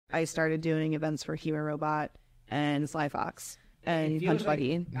I started doing events for Hero Robot and Sly Fox and Punch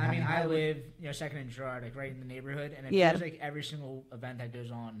Buggy. I mean, I live, second in Girard, like right in the neighborhood, and it feels like every single event that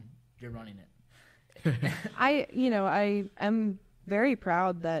goes on, you're running it. I am very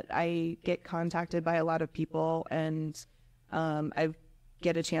proud that I get contacted by a lot of people, and I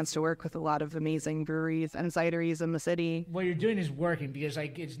get a chance to work with a lot of amazing breweries and cideries in the city. What you're doing is working, because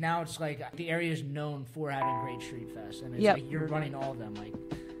it's like the area is known for having great street fests, and it's like you're running all of them. Like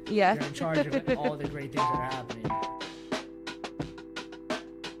you're in charge of all the great things that are happening.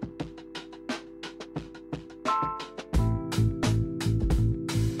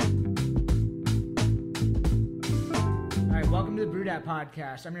 Welcome to the Brewed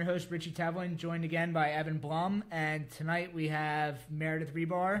podcast. I'm your host, Richie Tevlin, joined again by Evan Blum, and tonight we have Meredith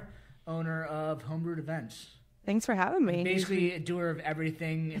Rebar, owner of Homebrewed Events. Thanks for having me. Basically a doer of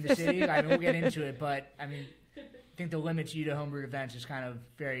everything in the city. I mean, we'll get into it, but I mean, I think the limit to you to Homebrewed Events is kind of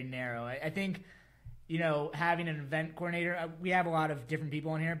very narrow. I think, having an event coordinator, we have a lot of different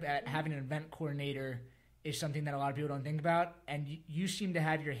people in here, but having an event coordinator is something that a lot of people don't think about, and you seem to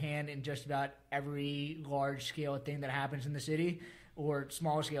have your hand in just about every large-scale thing that happens in the city, or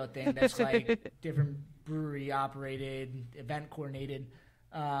small-scale thing that's like different brewery-operated, event-coordinated.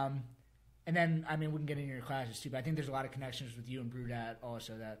 And then, I mean, we can get into your classes too, but I think there's a lot of connections with you and Brewed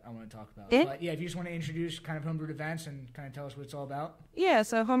also that I want to talk about. But yeah, if you just want to introduce kind of Homebrewed Events and kind of tell us what it's all about. Yeah,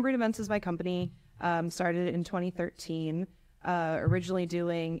 so Homebrewed Events is my company. Started in 2013, originally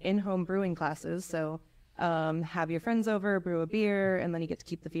doing in-home brewing classes, so have your friends over, brew a beer, and then you get to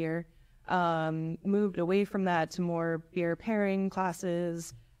keep the beer. Moved away from that to more beer pairing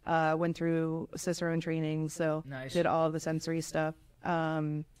classes, went through Cicerone training, so did all of the sensory stuff.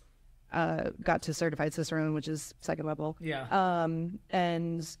 Got to certified Cicerone, which is second level. Yeah.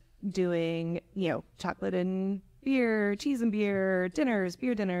 And doing, chocolate and beer, cheese and beer, dinners,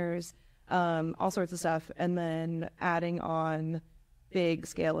 beer dinners, all sorts of stuff. And then adding on big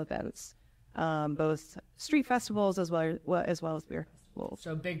scale events. Both street festivals as well as beer festivals.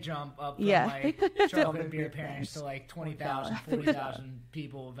 So big jump up from like chocolate and beer pairings to like 20,000, 40,000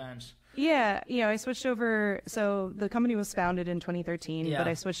 people events. Yeah, I switched over. So the company was founded in 2013, but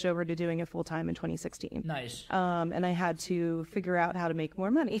I switched over to doing it full time in 2016. Nice. And I had to figure out how to make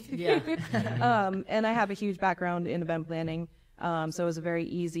more money. Yeah. And I have a huge background in event planning, so it was very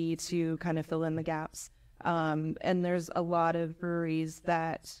easy to kind of fill in the gaps. And there's a lot of breweries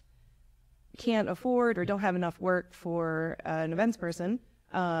that can't afford or don't have enough work for an events person.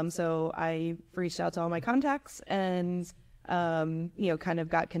 So I reached out to all my contacts and, kind of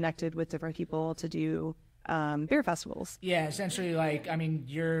got connected with different people to do beer festivals. Yeah, essentially, like, I mean,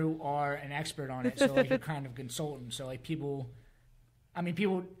 you are an expert on it, so like you're kind of a consultant. So like a lot of these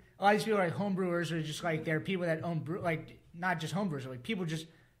people are like home brewers, or just like they're people that own like not just home brewers, like people just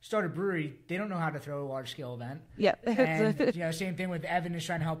start a brewery, they don't know how to throw a large-scale event. Yeah. And, same thing with Evan is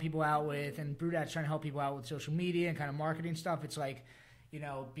trying to help people out with, and Brewdad's trying to help people out with social media and kind of marketing stuff. It's like,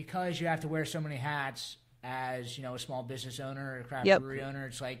 because you have to wear so many hats as, a small business owner or a craft brewery owner,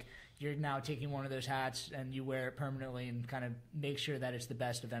 it's like you're now taking one of those hats and you wear it permanently and kind of make sure that it's the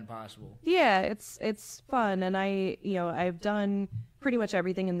best event possible. Yeah, it's fun. And I've done pretty much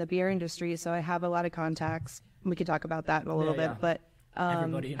everything in the beer industry, so I have a lot of contacts. We could talk about that in a little bit, but I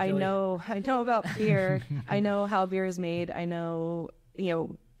know about beer. I know how beer is made. I know,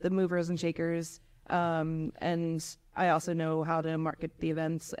 the movers and shakers. And I also know how to market the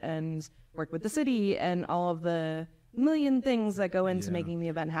events and work with the city and all of the million things that go into making the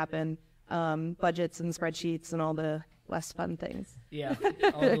event happen. Budgets and spreadsheets and all the less fun things. Yeah.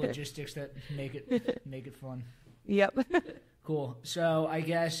 All the logistics that make it fun. Yep. Cool. So I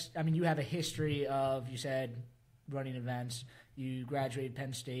guess, you have a history of, you said, running events. You graduated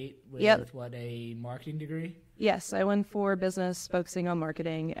Penn State with a marketing degree? Yes, I went for business, focusing on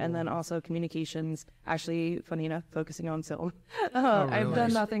marketing, and then also communications. Actually, funny enough, focusing on film. Really? I've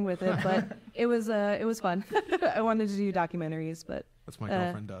done nothing with it, but it was fun. I wanted to do documentaries, but that's what my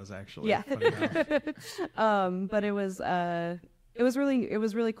girlfriend does, actually. Yeah. But it was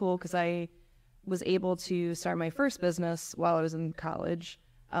really cool because I was able to start my first business while I was in college.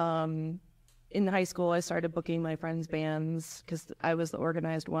 In high school, I started booking my friends' bands because I was the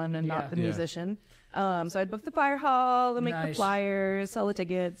organized one and not the musician. So I'd book the fire hall and make the flyers, sell the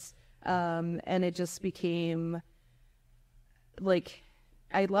tickets. And it just became like,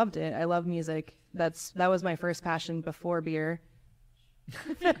 I loved it. I love music. That was my first passion before beer.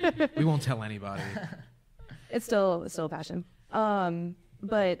 We won't tell anybody. It's still a passion.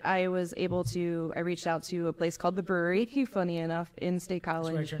 But I was able to, I reached out to a place called The Brewery, funny enough, in State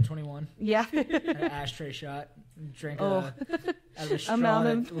College. That's where I turned 21. Yeah. An ashtray shot. Drank Out of a straw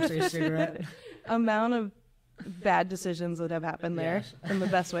that looks like a cigarette. Amount of bad decisions that have happened there in the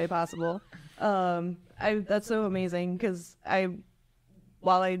best way possible. That's so amazing because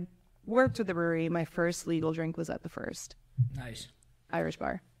while I worked with the brewery, my first legal drink was at the First. Nice. Irish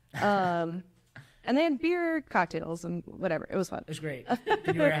bar. And they had beer, cocktails, and whatever. It was fun. It was great.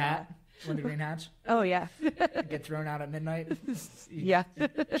 Did you wear a hat? One of the green hats? Oh, yeah. Get thrown out at midnight? Yeah.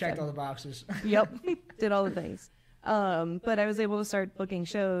 Checked all the boxes. Yep. Did all the things. But I was able to start booking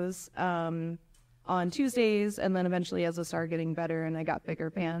shows on Tuesdays, and then eventually as I started getting better and I got bigger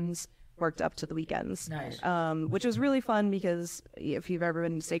bands, worked up to the weekends. Nice. Which was really fun because if you've ever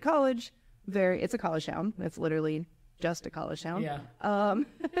been to State College, it's a college town. It's literally just a college town. Yeah.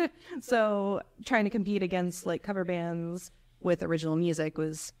 So trying to compete against like cover bands with original music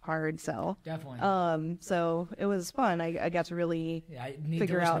was hard sell. Definitely. So it was fun. I got to really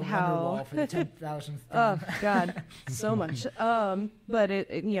figure out how. For the 10,000th Oh God, so much. But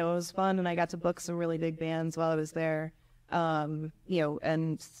it was fun, and I got to book some really big bands while I was there. And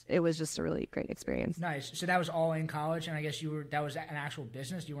it was just a really great experience. Nice. So that was all in college, and I guess that was an actual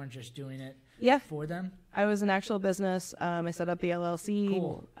business. You weren't just doing it for them? I was an actual business. I set up the LLC.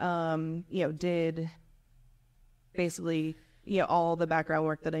 Cool. Did basically all the background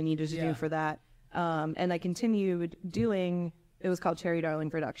work that I needed to do for that. And I continued doing, it was called Cherry Darling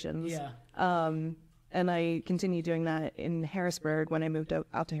Productions. Yeah. And I continued doing that in Harrisburg when I moved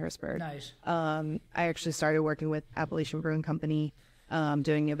out to Harrisburg. Nice. I actually started working with Appalachian Brewing Company,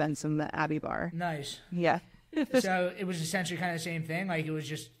 doing events in the Abbey Bar. Nice. Yeah. So it was essentially kind of the same thing? Like it was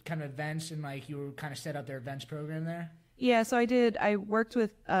just kind of events and like you were kind of set up their events program there? Yeah, so I worked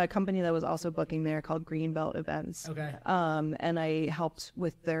with a company that was also booking there called Greenbelt Events. Okay. And I helped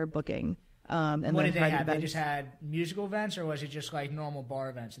with their booking. And what did they have? Events. They just had musical events, or was it just like normal bar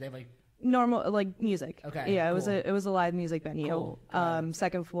events? They have like normal music. Okay. Yeah, cool. it was a live music venue. Cool.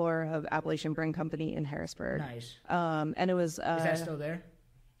 Second floor of Appalachian Brewing Company in Harrisburg. Nice. And it was. Is that still there?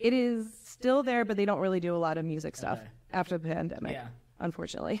 It is still there, but they don't really do a lot of music stuff after the pandemic. Yeah.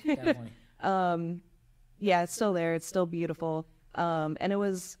 Unfortunately. Definitely. Yeah, it's still there. It's still beautiful. And it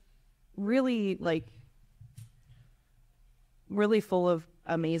was really full of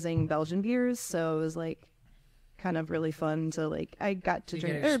amazing Belgian beers. So it was kind of really fun to I got to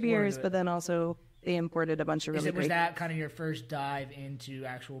drink their beers, but then also they imported a bunch of really great. Was that kind of your first dive into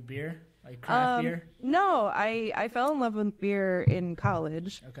actual beer, like craft beer? No, I fell in love with beer in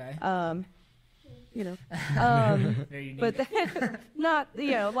college. Okay. But not,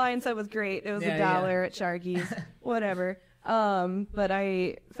 Lion Set was great. It was $1 at Sharky's, whatever. But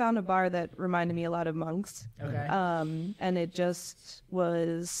I found a bar that reminded me a lot of Monk's. Okay. And it just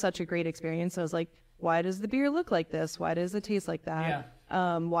was such a great experience. I was like, why does the beer look like this? Why does it taste like that?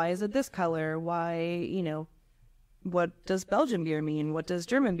 Yeah. Why is it this color? Why, what does Belgian beer mean? What does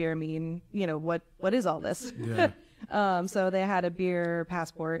German beer mean? What is all this? Yeah. So they had a beer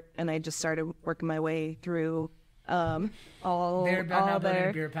passport, and I just started working my way through all They're about their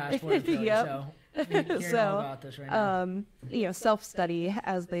a beer passport. Yep. So hearing all about this right now. Self-study,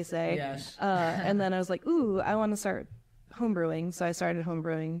 as they say. Yes. And then I was like, ooh, I want to start homebrewing. So I started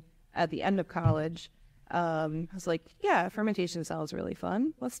homebrewing at the end of college. I was like, yeah, fermentation sounds really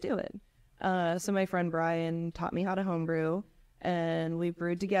fun. Let's do it. So my friend Brian taught me how to homebrew, and we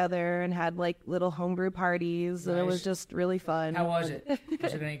brewed together and had little homebrew parties. Nice. And it was just really fun. How was it?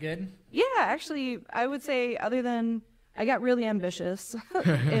 Was it any good? Yeah, actually, I would say other than I got really ambitious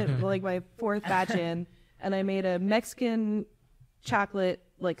in my fourth batch in, and I made a Mexican chocolate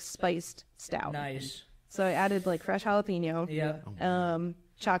spiced stout. Nice. So I added fresh jalapeno, Yeah.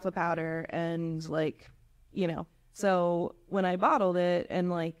 chocolate powder, and so when I bottled it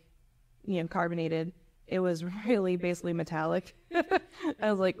and carbonated, it was really basically metallic.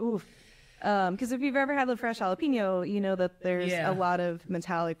 I was like, oof. Because if you've ever had the fresh jalapeno, you know that there's a lot of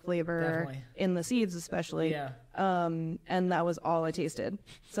metallic flavor in the seeds, especially. Yeah. And that was all I tasted.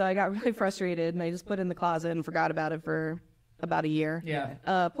 So I got really frustrated, and I just put it in the closet and forgot about it for about a year.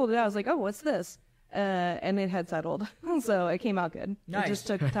 Yeah. Pulled it out. I was like, oh, what's this? And it had settled. So it came out good. Nice. It just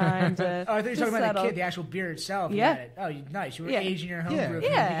took time to Oh, I thought you were talking about settle. the actual beer itself. Yeah. Nice. You were Yeah. aging your homebrew from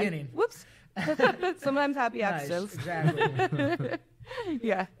Yeah. the beginning. Whoops. Sometimes happy Nice. accidents. Exactly.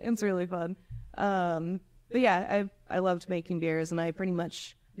 Yeah, it's really fun. But yeah, I loved making beers, and I pretty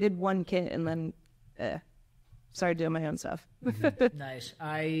much did one kit and then started doing my own stuff. Nice.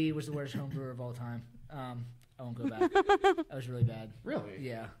 I was the worst homebrewer of all time. I won't go back. I was really bad. Really?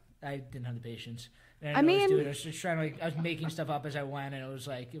 Yeah. I didn't have the patience. I mean- I was just trying to I was making stuff up as I went, and it was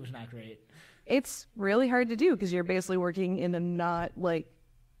not great. It's really hard to do because you're basically working in a not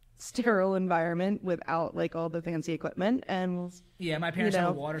sterile environment without like all the fancy equipment. And yeah, my parents had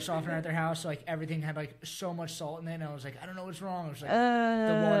a water softener at their house, so like everything had like so much salt in it, and I was like, I don't know what's wrong. I was like,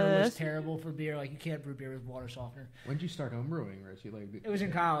 the water was terrible for beer. Like you can't brew beer with water softener. When did you start homebrewing, Richie? Like it was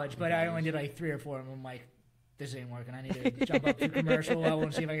in college, but I only did like 3 or 4 of them. I'm like, this ain't working. I need to jump up to commercial level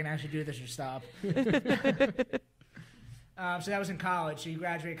and see if I can actually do this or stop. So that was in college. So you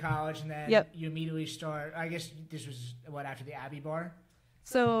graduate college, and then you immediately start. I guess this was after the Abbey Bar.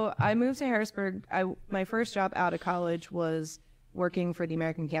 So I moved to Harrisburg. My first job out of college was working for the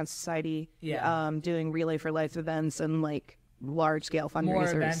American Cancer Society. Doing Relay for Life events and like large scale fundraisers.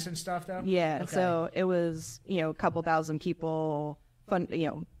 More events and stuff, though. Yeah. Okay. So it was a couple thousand people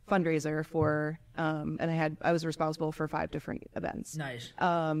fundraiser for and I was responsible for 5 different events. Nice.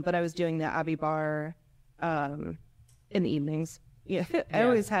 But I was doing the Abbey Bar in the evenings. Yeah, I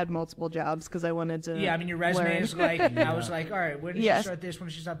always had multiple jobs because I wanted to. Yeah, I mean your resume is like. I was like, all right, when did she start this? When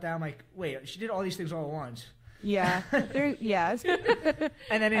did she stop that? I'm like, wait, she did all these things all at once. Yeah, yes.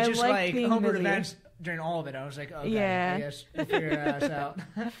 And then it's just like homebrew events during all of it. I was like, okay, I guess we'll figure this out.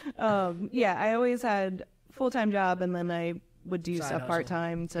 I always had full-time job, and then I would do stuff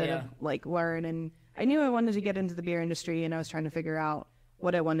part-time to like learn. And I knew I wanted to get into the beer industry, and I was trying to figure out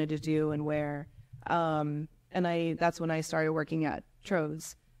what I wanted to do and where. And that's when I started working at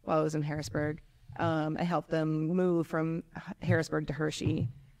Troves while I was in Harrisburg. I helped them move from Harrisburg to Hershey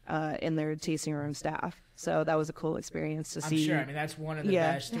in their tasting room staff. So that was a cool experience to see. I'm sure. I mean, that's one of the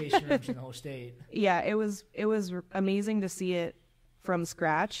best tasting rooms in the whole state. Yeah, it was amazing to see it from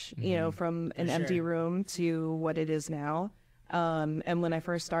scratch, from an empty room to what it is now. And when I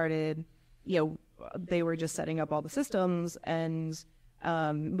first started, they were just setting up all the systems and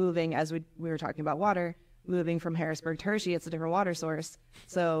moving, as we were talking about water, moving from Harrisburg to Hershey. It's a different water source.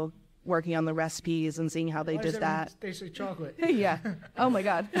 So working on the recipes and seeing how they did that. Tastes like chocolate. Yeah. Oh my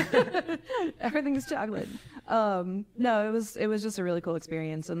God. Everything's chocolate. No, it was just a really cool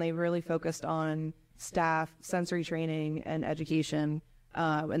experience, and they really focused on staff, sensory training, and education.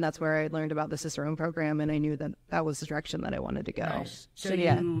 And that's where I learned about the Cicerone program, and I knew that was the direction that I wanted to go. Nice. So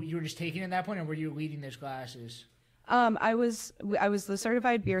you were just taking it at that point, or were you leading those classes? I was the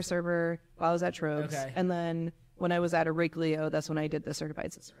certified beer server while I was at Troves, and then when I was at Origlio, that's when I did the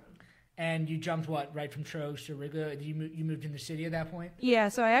certified Cicerone. And you jumped right from Troves to Origlio? You moved in the city at that point? Yeah,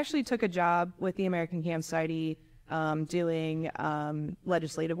 so I actually took a job with the American Cancer Society doing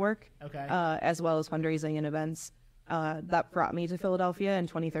legislative work, as well as fundraising and events. That brought me to Philadelphia in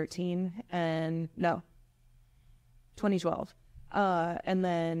 2013, 2012, and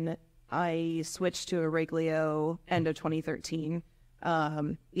then I switched to Origlio end of 2013,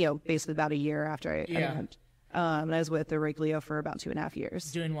 basically about a year after I went. And I was with Origlio for about 2.5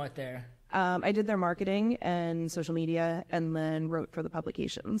 years. Doing what there? I did their marketing and social media, and then wrote for the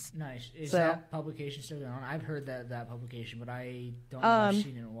publications. Nice. Is that publication still going on? I've heard that publication, but I don't know if I've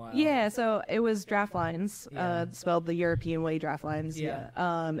seen it in a while. Yeah, so it was Draft Lines, spelled the European way, Draft Lines. Yeah.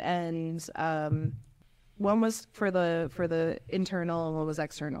 One was for the internal, and one was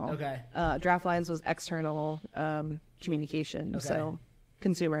external. Okay. Draft Lines was external communication, so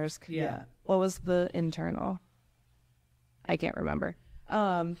consumers. Yeah. What was the internal? I can't remember.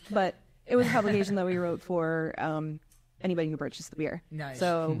 But it was a publication that we wrote for anybody who purchased the beer. Nice.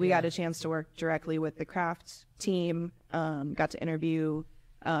 So we got a chance to work directly with the craft team, got to interview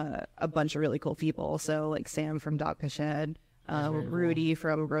a bunch of really cool people. So like Sam from Dogfish Shed, Rudy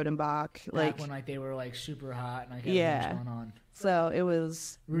from Rodenbach. Back when they were super hot and everything was going on. So it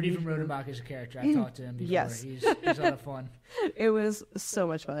was... Rudy from Rodenbach is a character. I've talked to him before. Yes. He's a lot of fun. It was so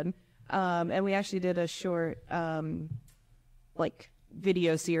much fun. And we actually did a short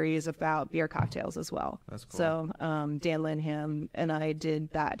video series about beer cocktails as well. That's cool. So Dan Linham and I did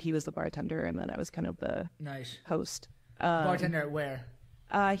that. He was the bartender, and then I was kind of the host. Bartender at where?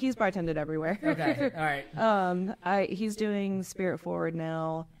 He's bartended everywhere. Okay, all right. He's doing Spirit Forward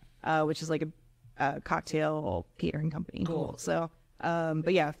now, which is like a cocktail catering company. Cool. So,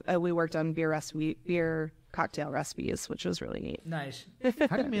 but yeah, we worked on beer cocktail recipes, which was really neat. Nice.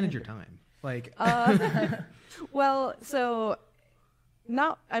 How do you manage your time? Well, so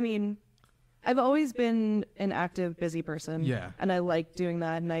I've always been an active, busy person. Yeah. And I like doing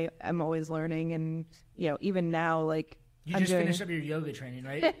that, and I'm always learning, and even now, you just finished up your yoga training,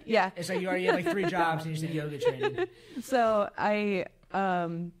 right? Yeah. It's like you already have 3 jobs and you did yoga training. So I'm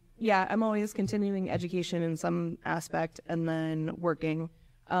always continuing education in some aspect, and then working.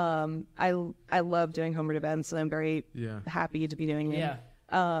 I love doing homebrewed events, and I'm very happy to be doing it. Yeah.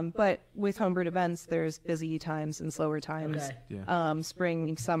 But with homebrewed events, there's busy times and slower times. Okay. Yeah.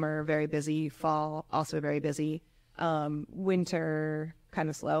 Spring, summer, very busy. Fall, also very busy. Winter, kind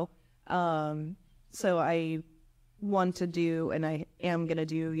of slow. So I want to do, and I am going to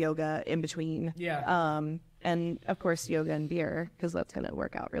do yoga in between. Yeah. And of course, yoga and beer, because that's going to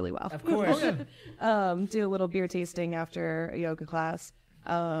work out really well. Of course. Do a little beer tasting after a yoga class.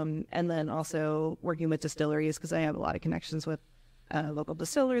 And then also working with distilleries, because I have a lot of connections with local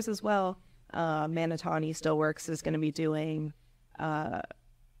distillers as well. Manatawny Stillworks is going to be doing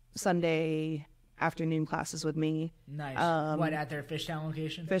Sunday afternoon classes with me. Nice. What, at their Fishtown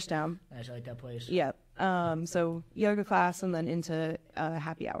location? Fishtown. Nice, I like that place. Yep. So yoga class and then into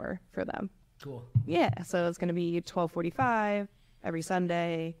happy hour for them. Cool. Yeah. So it's going to be 12:45 every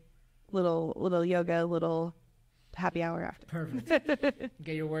Sunday. Little yoga, little happy hour after. Perfect.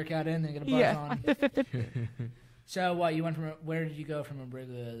 Get your workout in, then get a buzz on. So what, you went from, where did you go from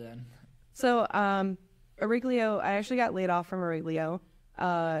Origlio then? So Origlio, I actually got laid off from Origlio.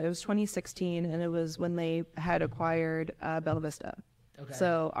 It was 2016, and it was when they had acquired Bella Vista. Okay.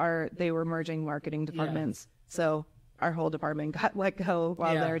 So they were merging marketing departments. Yeah. So our whole department got let go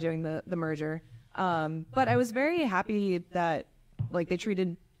while they were doing the merger. But I was very happy that they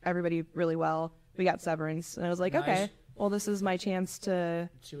treated everybody really well. We got severance, and I was like, nice. Okay, well, this is my chance to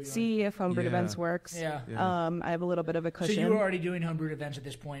see if homebrewed events works. Yeah. I have a little bit of a cushion. So you were already doing homebrewed events at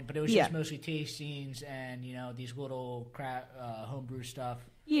this point, but it was just mostly tastings and these little homebrew stuff.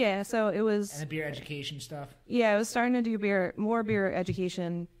 Yeah, so it was... And the beer education stuff. Yeah, I was starting to do more beer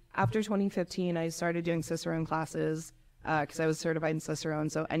education. After 2015, I started doing Cicerone classes because I was certified in Cicerone.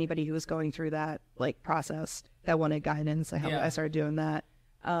 So anybody who was going through that process that wanted guidance, I started doing that.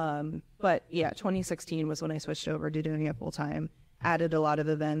 But yeah, 2016 was when I switched over to doing it full time. Added a lot of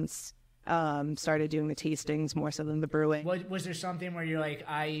events. Started doing the tastings more so than the brewing. Was there something where you're like,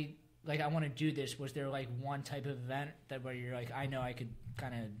 I want to do this? Was there one type of event that where you're like, I know I could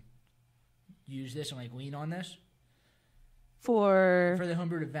kind of use this and lean on this? For the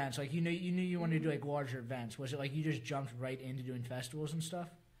homebrewed events, you knew you wanted to do larger events. Was it you just jumped right into doing festivals and stuff?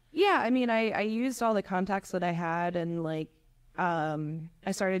 Yeah, I mean, I used all the contacts that I had, and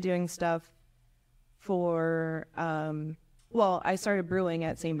I started doing stuff for I started brewing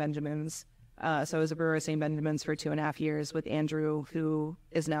at St. Benjamin's. So I was a brewer at St. Benjamin's for 2.5 years with Andrew, who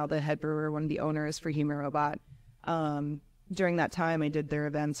is now the head brewer, one of the owners for Human Robot. During that time, I did their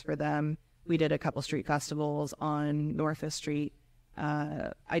events for them. We did a couple street festivals on North 5th Street.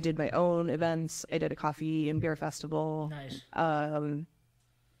 I did my own events. I did a coffee and beer festival. Nice.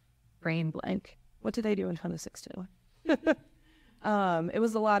 Brain blank. What did I do in 2016? It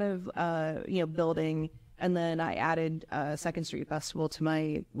was a lot of building. And then I added Second Street Festival to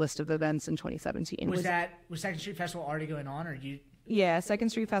my list of events in 2017. Was Second Street Festival already going on, or you? Yeah, Second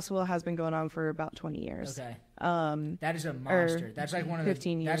Street Festival has been going on for about 20 years. Okay. That is a monster. That's one of the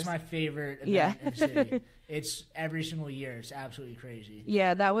 15 years. That's my favorite event in the city. It's every single year. It's absolutely crazy.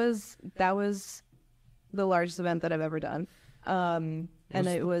 Yeah, that was the largest event that I've ever done. And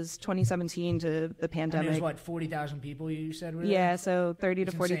it was 2017 to the pandemic. And it was 40,000 people you said were there? Yeah, so 30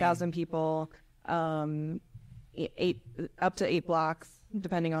 to 40,000 people. 8 up to 8 blocks,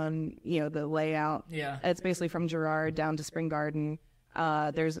 depending on the layout. Yeah, it's basically from Girard down to Spring Garden.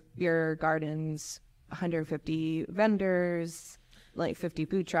 There's beer gardens, 150 vendors, 50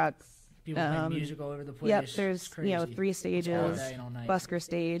 food trucks. People playing music all over the place. Yep, there's 3 stages, all day and all night. busker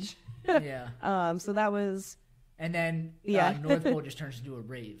stage. Yeah. So that was. And then North Pole just turns into a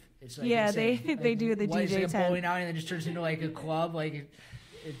rave. It's insane. they do the DJ tent. Bowling alley, and then just turns into a club.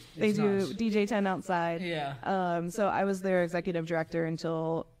 They do DJ 10 outside. Yeah. So I was their executive director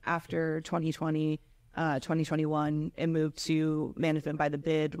until after 2020, 2021, and moved to management by the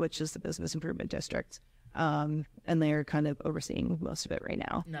bid, which is the business improvement district. And they're kind of overseeing most of it right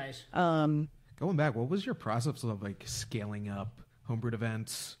now. Nice. Going back, what was your process of scaling up homebrewed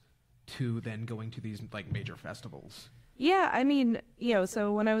events to then going to these major festivals? Yeah, I mean,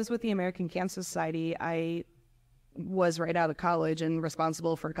 so when I was with the American Cancer Society, I was right out of college and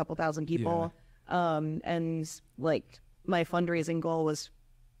responsible for a couple thousand people. Yeah. And my fundraising goal was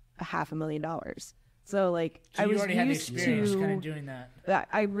 $500,000. So I was already had the experience kind of doing that.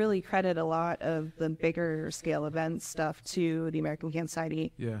 I really credit a lot of the bigger scale event stuff to the American Cancer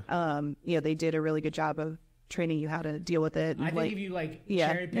Society. Yeah. They did a really good job of training you how to deal with it. I think if you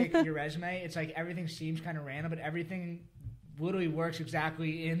cherry pick your resume, it's everything seems kind of random, but everything literally works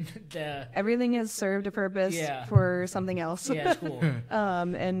exactly in the... Everything has served a purpose for something else. Yeah, it's cool.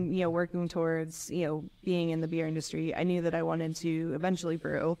 And, working towards, being in the beer industry, I knew that I wanted to eventually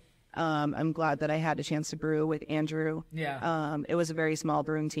brew. I'm glad that I had a chance to brew with Andrew. Yeah. It was a very small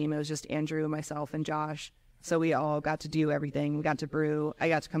brewing team. It was just Andrew, myself, and Josh. So we all got to do everything. We got to brew. I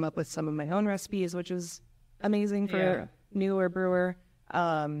got to come up with some of my own recipes, which was amazing for a newer brewer.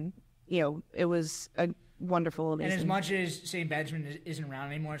 It was a wonderful, amazing. And as much as St. Benjamin isn't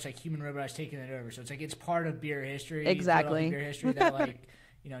around anymore, it's like Human Robot has taken it over. So it's like it's part of beer history. Exactly. Beer history that like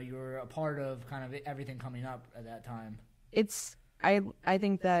you were a part of kind of everything coming up at that time. I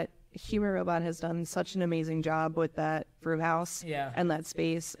think that Human Robot has done such an amazing job with that brew house and that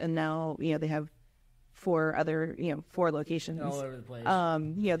space, and now they have 4 locations all over the place.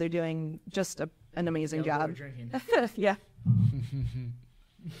 They're doing just an amazing job. Yeah.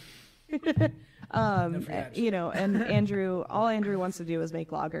 And Andrew, all Andrew wants to do is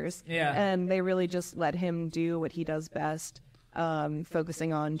make lagers. Yeah. And they really just let him do what he does best,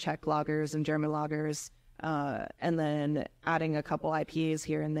 focusing on Czech lagers and German lagers, and then adding a couple IPAs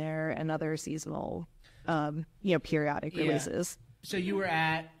here and there and other seasonal, periodic releases. So you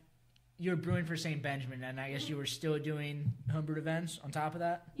were brewing for St. Benjamin, and I guess you were still doing homebrewed events on top of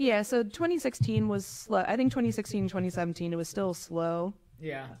that? Yeah, so 2016 was slow. I think 2016 and 2017, it was still slow.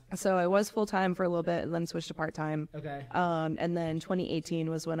 Yeah. So I was full-time for a little bit and then switched to part-time. Okay. And then 2018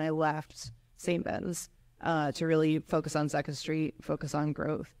 was when I left St. Ben's to really focus on Second Street, focus on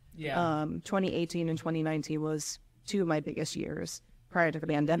growth. Yeah. 2018 and 2019 was 2 of my biggest years prior to the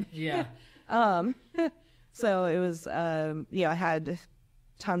pandemic. Yeah. So it was, I had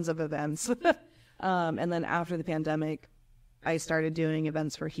tons of events. And then after the pandemic, I started doing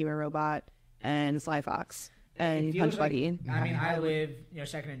events for Human Robot and Sly Fox and Punch Buddy. I live,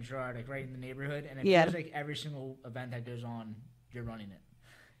 second in Girard, like right in the neighborhood, and it feels like every single event that goes on, you're running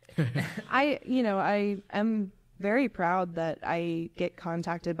it. I am very proud that I get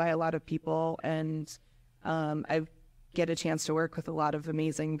contacted by a lot of people, and I get a chance to work with a lot of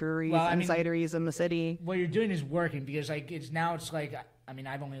amazing breweries and cideries in the city. What you're doing is working, because it's like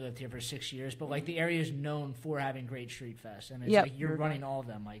I've only lived here for 6 years, but like the area is known for having great street fests, and it's like you're running all of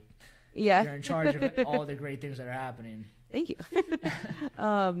them. Like, you're in charge of all the great things that are happening. Thank you.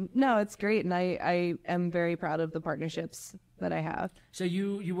 No, it's great, and I am very proud of the partnerships that I have. So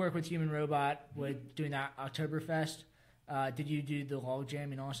you work with Human Robot with doing that Oktoberfest. Did you do the log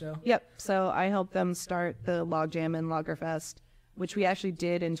jamming also? Yep. So I helped them start the log jam and Lagerfest, which we actually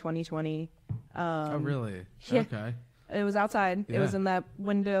did in 2020. Oh, really? Yeah. Okay. It was outside. Yeah. It was in that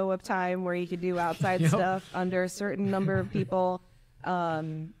window of time where you could do outside stuff under a certain number of people.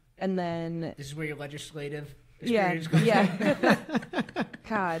 And then... This is where your legislative Yeah, experience comes yeah.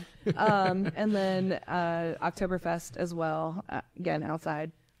 God. And then Oktoberfest as well, again,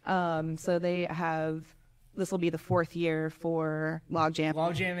 outside. So they have, this will be the 4th year for Log Jam.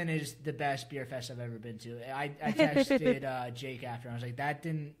 Log Jamming is the best beer fest I've ever been to. I texted Jake after. I was like, that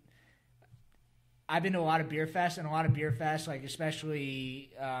didn't... I've been to a lot of beer fests, and a lot of beer fests, like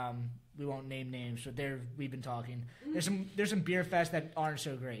especially, we won't name names, but we've been talking. There's some beer fests that aren't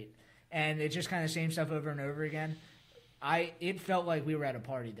so great, and it's just kind of the same stuff over and over again. It felt like we were at a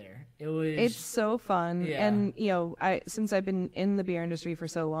party there. It's so fun, yeah. And since I've been in the beer industry for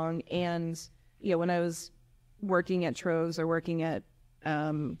so long, and when I was working at Trogs or working at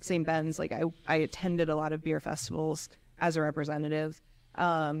St. Ben's, like I attended a lot of beer festivals as a representative.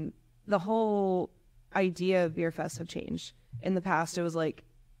 The whole idea of beer fests have changed. In the past, it was like,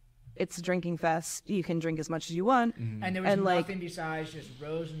 it's a drinking fest. You can drink as much as you want. Mm-hmm. And there was nothing besides just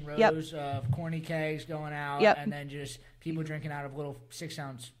rows and rows of corny kegs going out, and then just people drinking out of little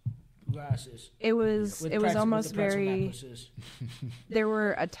 6-ounce glasses. It was almost very... There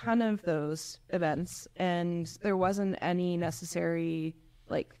were a ton of those events, and there wasn't any necessary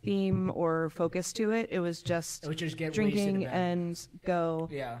theme or focus to it. It was just get drinking and go.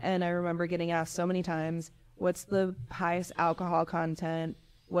 Yeah. And I remember getting asked so many times, what's the highest alcohol content?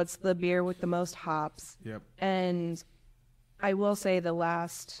 What's the beer with the most hops? Yep. And I will say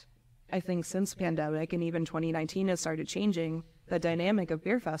I think since pandemic and even 2019 has started changing the dynamic of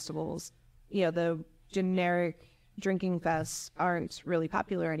beer festivals. The generic drinking fests aren't really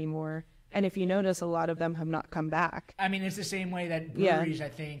popular anymore. And if you notice, a lot of them have not come back. It's the same way that breweries, I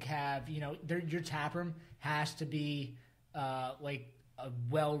think, have, your tap room has to be like a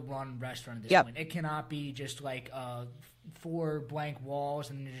well-run restaurant at this point. It cannot be just like 4 blank walls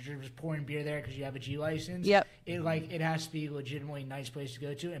and you're just pouring beer there because you have a G license. Yep. It has to be a legitimately nice place to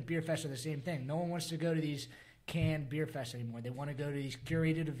go to. And beer fests are the same thing. No one wants to go to these canned beer fests anymore. They want to go to these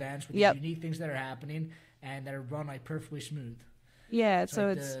curated events with these unique things that are happening and that are run perfectly smooth. Yeah, so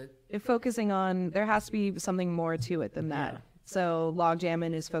it's focusing on, there has to be something more to it than that. Yeah. So Log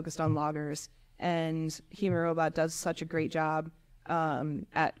Jammin' is focused on lagers, and Human Robot does such a great job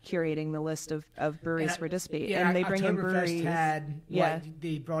at curating the list of breweries to participate. Yeah, and they bring in breweries.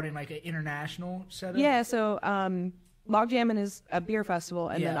 They brought in an international setup? Yeah, so Log Jammin' is a beer festival,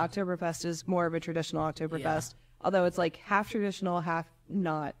 and then Oktoberfest is more of a traditional Oktoberfest. Although it's half traditional, half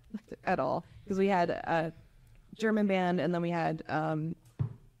not at all, because we had a German band and then we had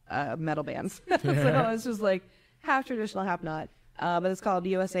metal bands. So it's just like half traditional, half not. But it's called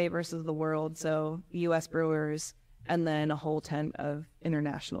USA versus the World. So U.S. brewers and then a whole tent of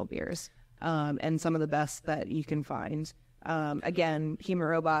international beers, and some of the best that you can find. Again, Human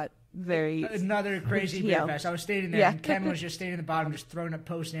Robot, very... Another crazy beer fest. I was standing there, and Ken was just standing at the bottom, just throwing up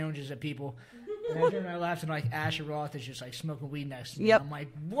post sandwiches at people. And I turned my left, and like Asher Roth is just like smoking weed next to me. I'm like,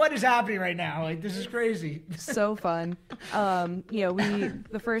 what is happening right now? Like, this is crazy. So fun.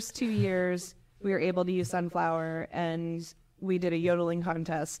 The first 2 years, we were able to use sunflower, and we did a yodeling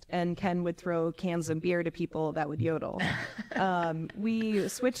contest, and Ken would throw cans of beer to people that would yodel. We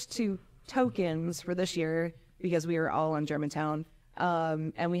switched to tokens for this year because we were all on Germantown.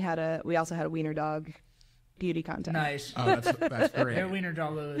 And we also had a wiener dog beauty contest. Nice. Oh, that's great. Their wiener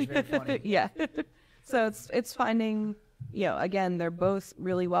dog is very funny. Yeah. So it's finding, again, they're both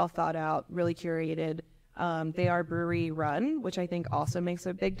really well thought out, really curated. They are brewery run, which I think also makes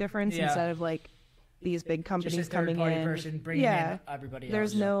a big difference instead of like these big companies just a coming in. Person bringing in everybody else.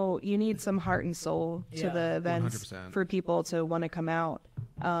 There's you need some heart and soul to the events 100%. For people to want to come out.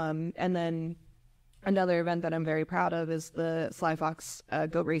 And then another event that I'm very proud of is the Sly Fox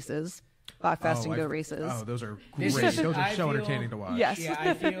Goat Races, Bachfest and Goat Races. Oh, those are great. Those are so entertaining to watch. Yes. Yeah,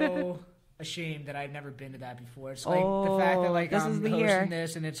 I feel ashamed that I've never been to that before. It's like the fact that like I'm hosting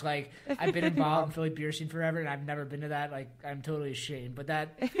this, and it's like I've been involved in Philly beer scene forever, and I've never been to that. Like, I'm totally ashamed. But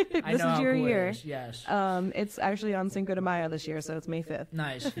that I know is your how cool year. It is. Yes. It's actually on Cinco de Mayo this year, so it's May 5th.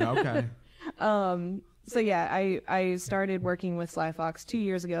 Nice. Okay. So yeah, I started working with Sly Fox 2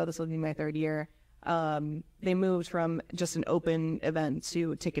 years ago. This will be my 3rd year. They moved from just an open event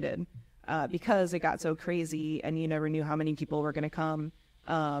to ticketed because it got so crazy and you never knew how many people were going to come.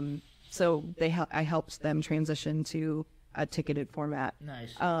 So I helped them transition to a ticketed format.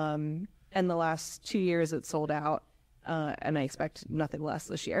 Nice. And the last 2 years it sold out, and I expect nothing less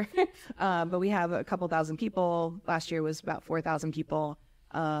this year. But we have a couple thousand people. Last year was about 4,000 people,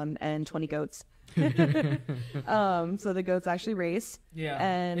 and 20 goats. So the goats actually race. Yeah.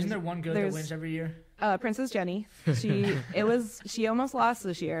 And isn't there one goat that wins every year? Princess Jenny. She almost lost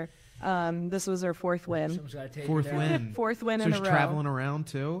this year. This was her 4th win. Fourth win. 4th win so in a row. she's traveling around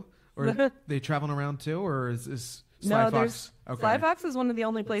too, or they traveling around too, or is Sly Fox? Okay. Sly Fox is one of the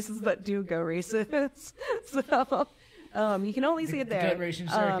only places that do go races. So you can only see it there. The goat racing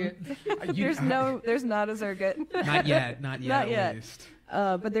circuit. There's not a circuit. Not yet. Not at yet. least.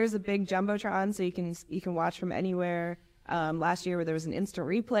 But there's a big jumbotron, so you can watch from anywhere. Last year, where there was an instant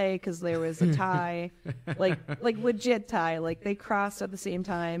replay because there was a tie, like legit tie, like they crossed at the same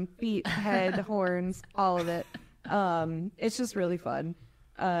time, feet, head, horns, all of it. It's just really fun.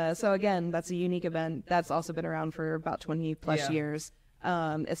 So again, that's a unique event that's also been around for about 20 plus years.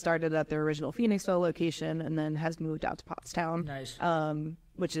 It started at their original Phoenixville location and then has moved out to Pottstown. Nice.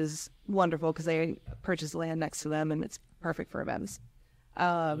 Which is wonderful because they purchased land next to them and it's perfect for events. It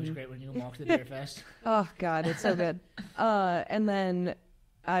was great when you walked to the beer fest. Oh God, it's so good. And then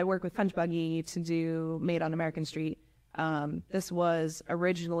I work with Punch Buggy to do Made on American Street. This was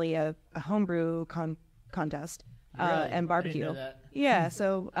originally a homebrew contest and barbecue. I didn't know that. Yeah,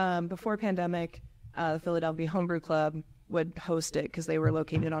 so before pandemic, the Philadelphia Homebrew Club would host it because they were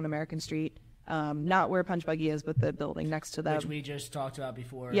located on American Street. Not where Punch Buggy is, but the building next to them. Which we just talked about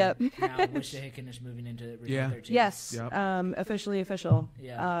before. Yep. Now Wissahickon is moving into Regional 13. Yes. Yep. Officially official.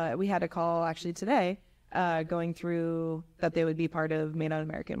 Yeah. We had a call actually today going through that they would be part of Made on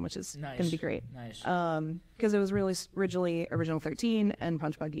American, which is going to be great. Nice. Because it was really originally Original 13 and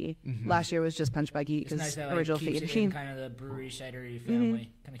Punch Buggy. Mm-hmm. Last year was just Punch Buggy because nice that, Original keeps 13. It in kind of the brewery cidery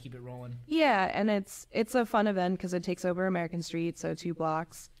family, kind of keep it rolling. Yeah, and it's a fun event because it takes over American Street, so 2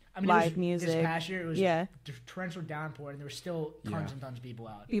 blocks. Live music. This past year, it was torrential downpour, and there were still tons and tons of people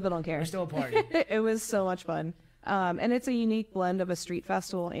out. People don't care. It was still a party. It was so much fun. And it's a unique blend of a street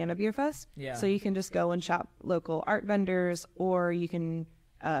festival and a beer fest. Yeah. So you can just go and shop local art vendors, or you can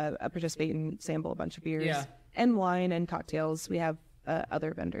participate and sample a bunch of beers. Yeah. And wine and cocktails. We have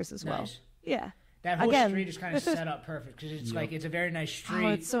other vendors as well. Nice. Yeah. That whole street is kind of set up perfect because it's like it's a very nice street. Oh,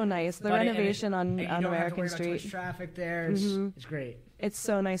 it's so nice. The renovation on American Street. Too much traffic there. It's great. It's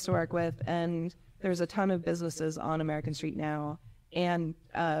so nice to work with, and there's a ton of businesses on American Street now. And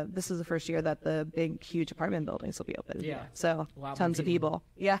this is the first year that the big, huge apartment buildings will be open. Yeah. So tons of people.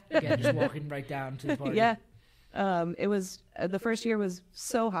 Yeah. Yeah, just walking right down to the party. Yeah. It was the first year was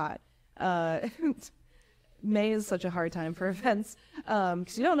so hot. May is such a hard time for events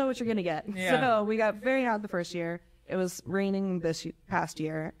because you don't know what you're gonna get. Yeah. So we got very hot the first year. It was raining this past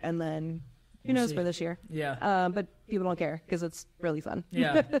year, and then Who knows for this year? Yeah. But people don't care because it's really fun.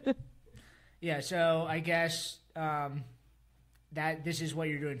 Yeah. Yeah. So I guess that this is what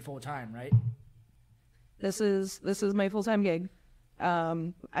you're doing full time, right? This is my full-time gig.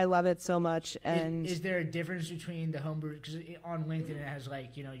 I love it so much. And is there a difference between the homebrew? Because on LinkedIn it has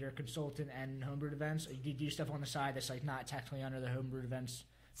like, you know, you're a consultant and homebrewed events. Do you do stuff on the side that's like not technically under the homebrewed events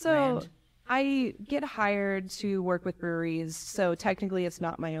brand? I get hired to work with breweries, so technically it's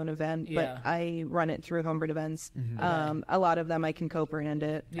not my own event, but I run it through Homebrewed Events. Mm-hmm. A lot of them I can co-brand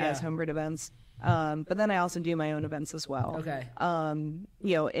it as Homebrewed Events, but then I also do my own events as well. Okay.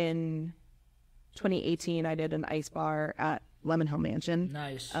 You know, in 2018 I did an ice bar at Lemon Hill Mansion.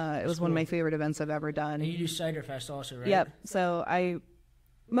 Nice. It was one of my favorite events I've ever done. And you do Cider Fest also, right? Yep. So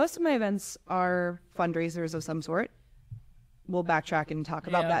most of my events are fundraisers of some sort. We'll backtrack and talk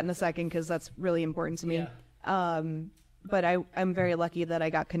about that in a second because that's really important to me. Yeah. But I'm very lucky that I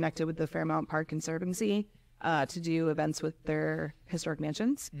got connected with the Fairmount Park Conservancy to do events with their historic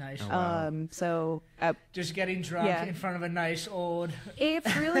mansions. Nice. Oh, wow. So just getting drunk in front of a nice old.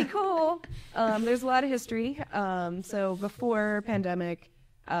 It's really cool. There's a lot of history. So before pandemic,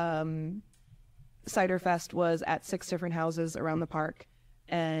 Cider Fest was at 6 different houses around the park,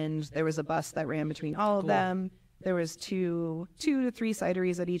 and there was a bus that ran between all of them. There was two to three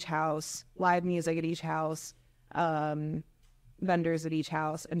cideries at each house, live music at each house, vendors at each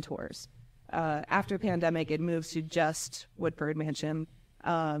house, and tours. After pandemic, it moved to just Woodford Mansion,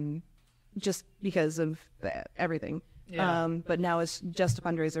 just because of everything. Yeah. But now it's just a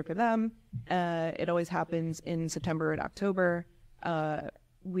fundraiser for them. It always happens in September and October.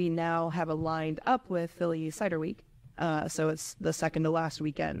 We now have a lined up with Philly Cider Week, so it's the second to last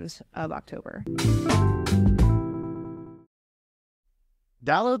weekend of October.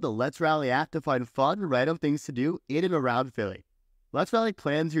 Download the Let's Rally app to find fun, random things to do in and around Philly. Let's Rally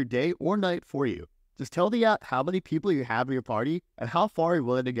plans your day or night for you. Just tell the app how many people you have at your party and how far you're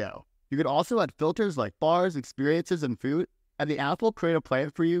willing to go. You can also add filters like bars, experiences, and food, and the app will create a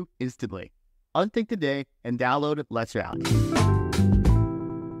plan for you instantly. Unthink today and download Let's Rally.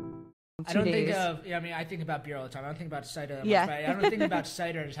 I don't think of, I think about beer all the time. I don't think about cider that much, right? I don't think about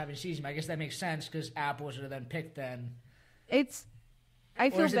cider as having season. I guess that makes sense because apples are then picked then. I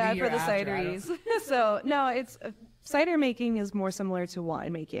feel bad for the cideries. So, no, cider making is more similar to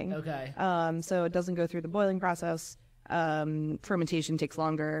wine making. Okay. So it doesn't go through the boiling process. Fermentation takes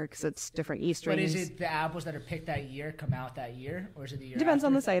longer because it's different yeast strains. But is it the apples that are picked that year come out that year, or is it the year Depends after?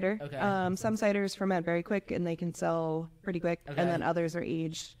 on the cider. Okay. Some ciders ferment very quick and they can sell pretty quick, and then others are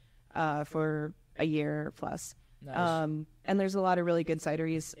aged for a year plus. Nice. And there's a lot of really good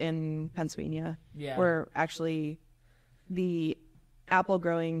cideries in Pennsylvania. Yeah. We're actually the apple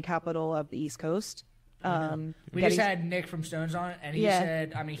growing capital of the East Coast. We just had Nick from Stones on, and he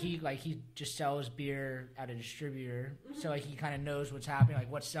said, he just sells beer at a distributor, so he kind of knows what's happening,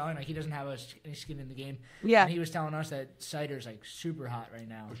 what's selling. He doesn't have any skin in the game. Yeah, and he was telling us that cider's super hot right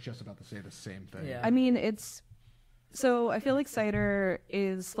now. I was just about to say the same thing. Yeah, I mean so I feel like cider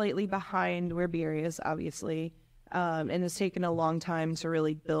is slightly behind where beer is, obviously, and it's taken a long time to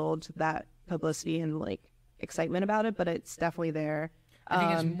really build that publicity and excitement about it, but it's definitely there. I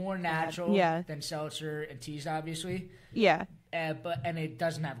think it's more natural than seltzer and teas, obviously. Yeah. And it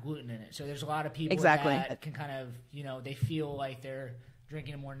doesn't have gluten in it. So there's a lot of people that can kind of, they feel like they're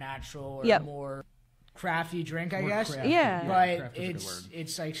drinking a more natural or more crafty drink, I guess. Crafty, yeah. But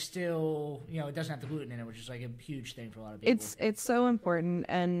it's still, it doesn't have the gluten in it, which is a huge thing for a lot of people. It's so important.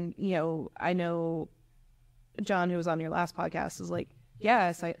 And, I know John, who was on your last podcast, is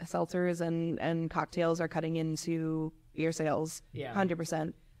seltzers and cocktails are cutting into beer sales,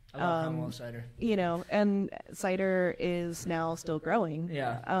 100%. I love Commonwealth cider. And cider is now still growing,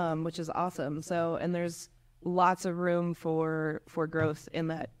 which is awesome. So, and there's lots of room for growth in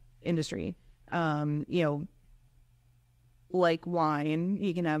that industry. Like wine,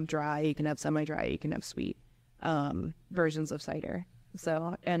 you can have dry, you can have semi-dry, you can have sweet versions of cider.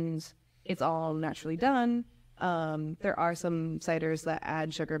 So, and it's all naturally done. There are some ciders that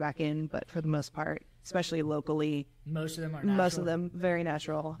add sugar back in, but for the most part, especially locally, most of them are natural. Most of them very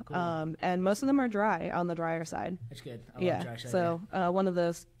natural. Cool. And most of them are dry, on the drier side. That's good. I love dry cider. So one of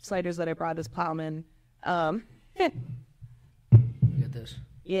the ciders that I brought is Plowman. Get this.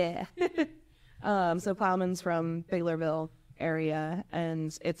 Yeah. So Plowman's from Biglerville area,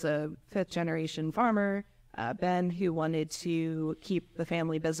 and it's a 5th generation farmer, Ben, who wanted to keep the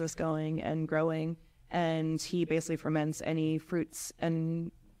family business going and growing. And he basically ferments any fruits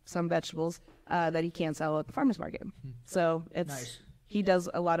and some vegetables that he can't sell at the farmer's market. So it's nice. He does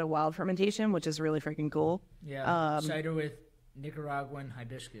a lot of wild fermentation, which is really freaking cool. Yeah, cider with Nicaraguan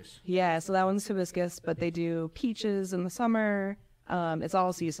hibiscus. Yeah, so that one's hibiscus, but they do peaches in the summer. It's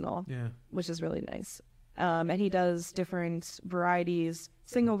all seasonal, which is really nice. And he does different varieties,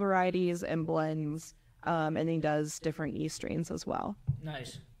 single varieties and blends, and he does different yeast strains as well.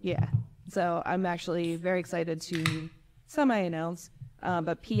 Nice. Yeah. So I'm actually very excited to semi-announce,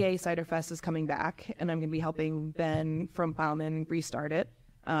 but PA Cider Fest is coming back, and I'm going to be helping Ben from Plowman restart it.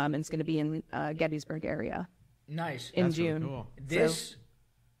 And it's going to be in Gettysburg area. Nice. In That's June. Really cool. This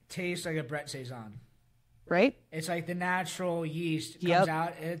tastes like a Brett Saison. Right? It's like the natural yeast comes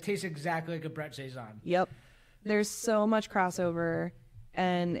out. It tastes exactly like a Brett Saison. Yep. There's so much crossover,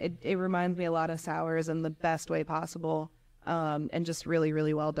 and it reminds me a lot of sours in the best way possible, and just really,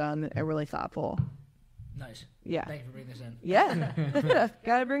 really well done and really thoughtful. Nice. Yeah. Thank you for bringing this in. Yeah.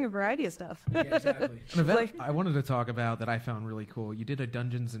 Gotta bring a variety of stuff. Yeah, exactly. An event I wanted to talk about that I found really cool. You did a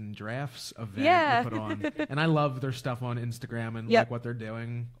Dungeons and Drafts event Yeah. you put on, and I love their stuff on Instagram and like what they're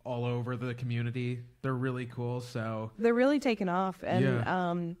doing all over the community. They're really cool. So They're really taking off,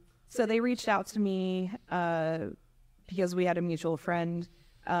 and so they reached out to me because we had a mutual friend.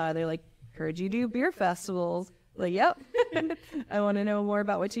 They're like, "Heard you do beer festivals." Like, yep. I want to know more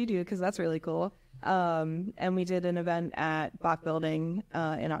about what you do because that's really cool. And we did an event at Bach Building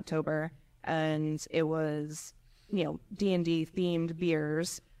in October, and it was, D&D themed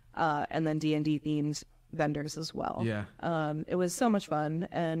beers, and then D&D themed vendors as well. Yeah. It was so much fun,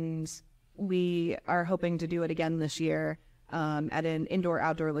 and we are hoping to do it again this year at an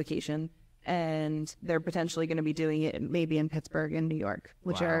indoor-outdoor location, and they're potentially going to be doing it maybe in Pittsburgh and New York,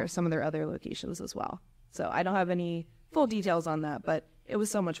 which are some of their other locations as well. So I don't have any full details on that, but it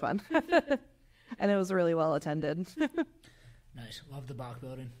was so much fun. And it was really well attended. Nice. Love the Bach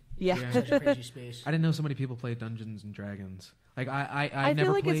Building. Yeah. Such a crazy space. I didn't know so many people played Dungeons and Dragons. Like I never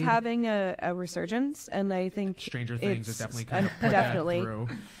feel like played. it's having a resurgence, and I think Stranger Things is it's definitely kind of put definitely. that through.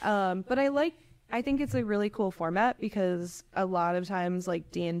 But I think it's a really cool format because a lot of times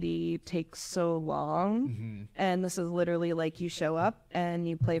like D&D takes so long, and this is literally like you show up and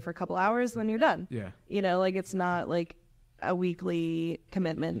you play for a couple hours, then you're done. Yeah. Like it's not like a weekly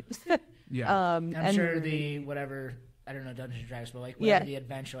commitment. Yeah. I'm sure the whatever, I don't know, Dungeons and Dragons, but like whatever the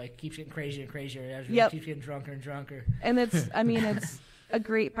adventure like keeps getting crazier and crazier as we keep getting drunker and drunker. And it's a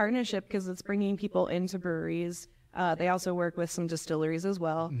great partnership because it's bringing people into breweries. They also work with some distilleries as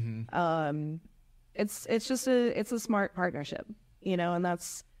well. It's a smart partnership, and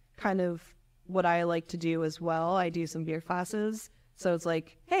that's kind of what I like to do as well. I do some beer classes, so it's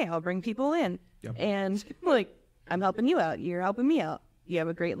like, hey, I'll bring people in, and like I'm helping you out, you're helping me out. You have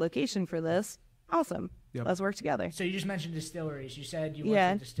a great location for this. Awesome. Let's work together. So you just mentioned distilleries. You said you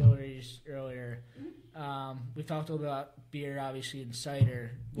worked with distilleries earlier. We talked a little about beer, obviously, and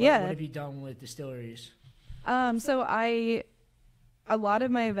cider. What have you done with distilleries? So a lot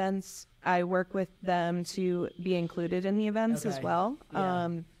of my events, I work with them to be included in the events as well.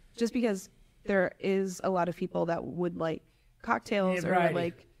 Just because there is a lot of people that would like cocktails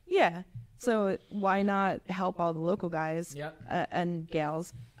so why not help all the local guys and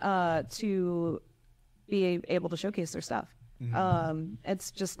gals to be able to showcase their stuff? It's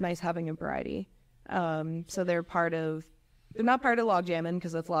just nice having a variety. So they're not part of Log Jammin'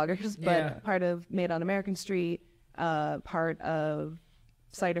 because it's loggers, but part of Made on American Street, part of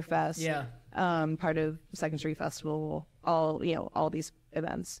Cider Fest, part of Second Street Festival, all these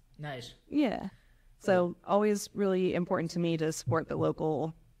events. Nice. Yeah. So always really important to me to support the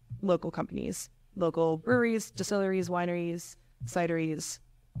local companies, local breweries, distilleries, wineries, cideries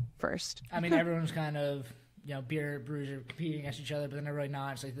first. I mean, everyone's kind of, beer brewers are competing against each other, but then they're really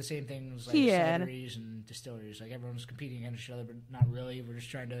not. It's like the same things like cideries and distilleries. Like everyone's competing against each other, but not really. We're just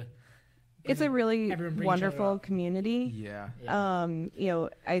trying to. It's a really wonderful community. Yeah.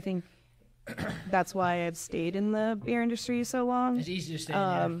 I think that's why I've stayed in the beer industry so long. It's easy to stay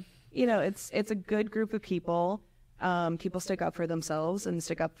in. It's a good group of people. People stick up for themselves and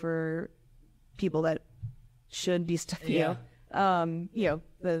stick up for people that should be definitely.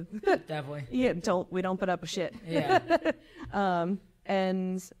 We don't put up with shit. Yeah.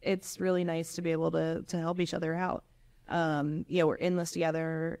 And it's really nice to be able to help each other out. We're in this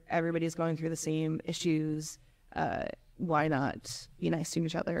together. Everybody's going through the same issues. Why not be nice to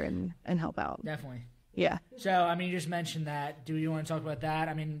each other and help out? Definitely. Yeah. So, I mean, you just mentioned that. Do you want to talk about that?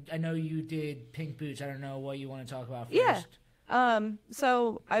 I mean, I know you did Pink Boots. I don't know what you want to talk about first. Yeah.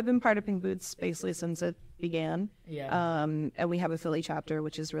 So I've been part of Pink Boots basically since it began. Yeah. And we have a Philly chapter,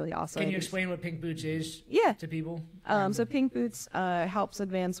 which is really awesome. Can you explain what Pink Boots is to people? So Pink Boots helps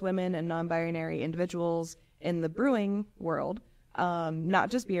advance women and non-binary individuals in the brewing world Not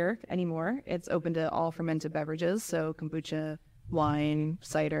just beer anymore. It's open to all fermented beverages, so kombucha, wine,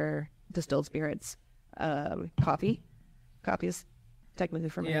 cider, distilled spirits, coffee. Coffee is technically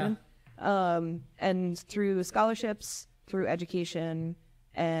fermented. And through scholarships, through education,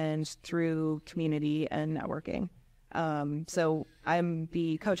 and through community and networking. So I'm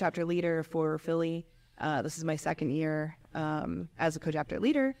the co-chapter leader for Philly. This is my second year as a co-chapter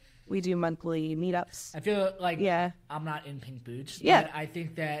leader. We do monthly meetups. I feel like I'm not in Pink Boots. Yeah. But I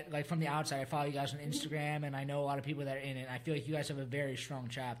think that, like, from the outside, I follow you guys on Instagram, and I know a lot of people that are in it. I feel like you guys have a very strong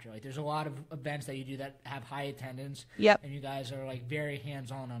chapter. Like, there's a lot of events that you do that have high attendance. Yep. And you guys are, like, very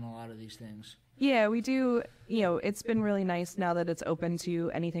hands-on on a lot of these things. Yeah, we do. You know, it's been really nice now that it's open to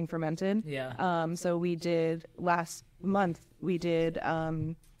anything fermented. Yeah. So we did last month, we did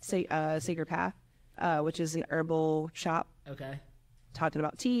Sacred Path, which is an herbal shop. Okay. Talking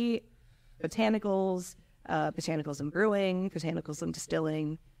about tea, botanicals in brewing, botanicals in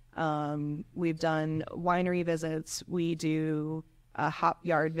distilling. We've done winery visits. We do a hop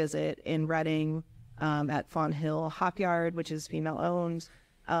yard visit in Reading at Fawn Hill Hop Yard, which is female owned.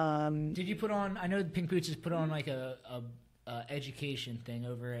 Did you put on? I know Pink Boots has put on like a education thing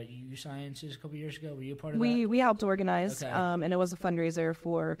over at U Sciences a couple years ago. Were you a part of that? We helped organize, Okay. and it was a fundraiser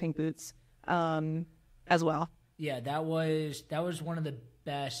for Pink Boots as well. Yeah, that was one of the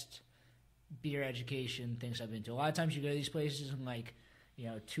best beer education things I've been to. A lot of times you go to these places and, like, you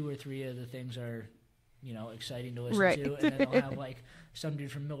know, 2 or 3 of the things are, you know, exciting to listen to, and then they'll have like some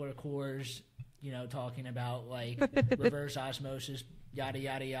dude from Miller Coors, you know, talking about like reverse osmosis, yada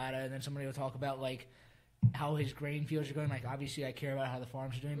yada yada, and then somebody will talk about like how his grain fields are going. Like, obviously I care about how the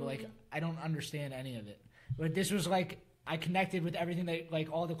farms are doing, but like I don't understand any of it. But this was like, I connected with everything that,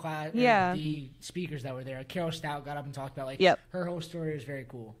 like, all the the speakers that were there. Carol Stout got up and talked about, like, her whole story was very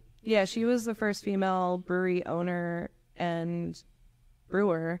cool. Yeah, she was the first female brewery owner and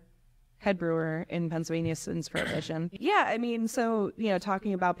head brewer in Pennsylvania since Prohibition. Yeah, I mean, so, you know,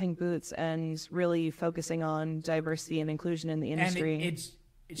 talking about Pink Boots and really focusing on diversity and inclusion in the industry. And it's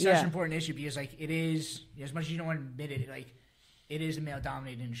such an important issue because, like, it is, as much as you don't want to admit it, like, it is a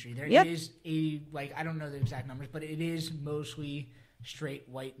male-dominated industry. There is I don't know the exact numbers, but it is mostly straight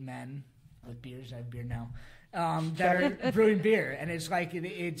white men with beers. I have beer now. That are brewing beer, and it's like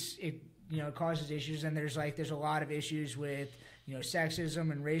it causes issues, and there's a lot of issues with, you know,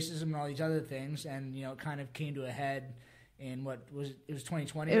 sexism and racism and all these other things, and, you know, it kind of came to a head in it was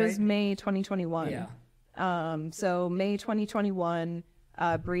 2020. It right? was May 2021. Yeah. So May 2021.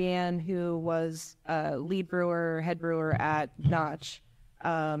 Brienne, who was lead brewer, head brewer at Notch,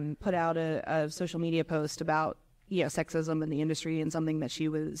 put out a social media post about, you know, sexism in the industry and something that she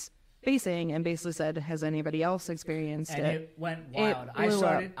was facing, and basically said, "Has anybody else experienced it?" And it went wild. I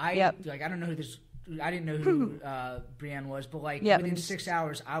don't know who this. I didn't know who Brienne was, but like within 6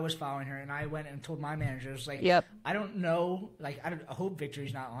 hours, I was following her, and I went and told my manager, I was like, I don't know, like, I hope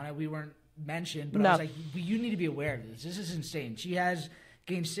Victory's not on it. We weren't mentioned, but I was like, you need to be aware of this. This is insane. She has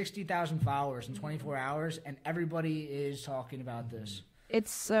gained 60,000 followers in 24 hours, and everybody is talking about this.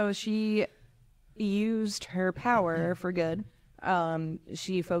 It's so she used her power for good.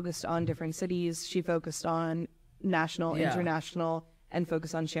 She focused on different cities. She focused on national, international, and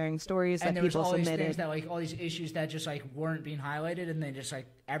focused on sharing stories and that there people was all submitted. These things that, like, all these issues that just, like, weren't being highlighted, and then just, like,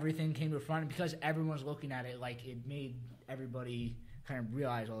 everything came to the front. And because everyone was looking at it, like, it made everybody kind of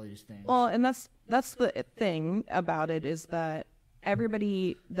realize all these things. Well, and that's the thing about it, is that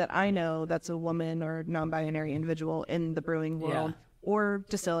everybody that I know that's a woman or non-binary individual in the brewing world or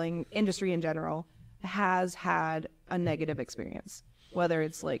distilling industry in general has had a negative experience, whether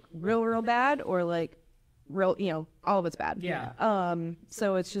it's like real bad or like real, you know, all of it's bad. Yeah.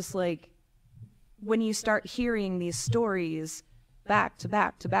 So it's just like when you start hearing these stories back to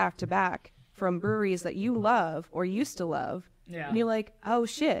back to back to back from breweries that you love or used to love, and you're like, oh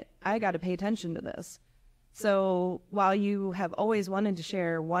shit, I got to pay attention to this. So while you have always wanted to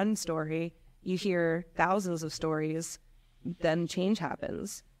share one story, you hear thousands of stories, then change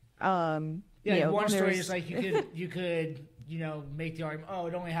happens. One story is like you could you know, make the argument, oh,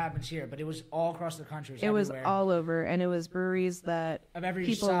 it only happens here, but it was all across the country. It was all over, and it was breweries that of every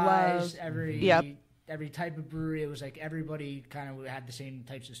people size, loved. every type of brewery. It was like everybody kind of had the same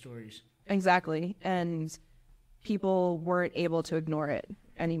types of stories. Exactly, and people weren't able to ignore it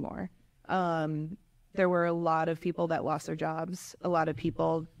anymore. There were a lot of people that lost their jobs, a lot of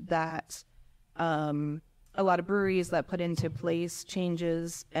people that, a lot of breweries that put into place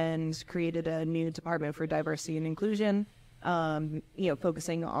changes and created a new department for diversity and inclusion,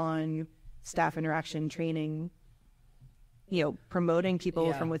 focusing on staff interaction, training, promoting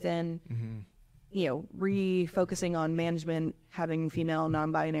people from within. Mm-hmm. refocusing on management, having female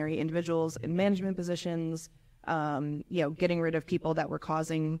non-binary individuals in management positions, getting rid of people that were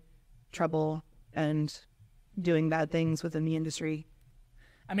causing trouble and doing bad things within the industry.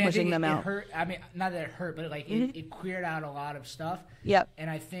 I mean, pushing them out. It hurt. I mean, not that it hurt, but like it cleared out a lot of stuff. Yep. And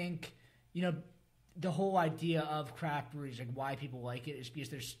I think, the whole idea of craft breweries, like why people like it, is because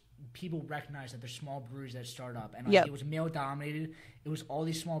there's people recognize that there's small breweries that start up, and like, it was male dominated. It was all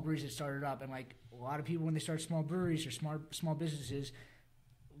these small breweries that started up, and like a lot of people when they start small breweries or small businesses,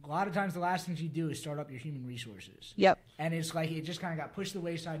 a lot of times the last things you do is start up your human resources. Yep. And it's like it just kind of got pushed to the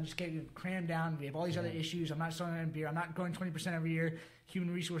wayside and just getting crammed down. We have all these other issues. I'm not selling any beer. I'm not growing 20% every year.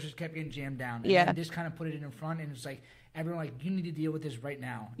 Human resources kept getting jammed down. And then this kind of put it in front, and it's like everyone like, you need to deal with this right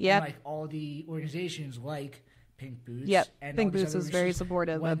now. Yeah. And like all the organizations like Pink Boots. Yep. And Pink Boots was very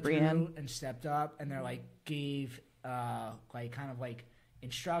supportive of Brienne. And stepped up, and they're like gave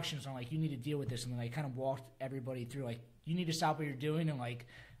instructions on like, you need to deal with this, and then like kind of walked everybody through like, you need to stop what you're doing and like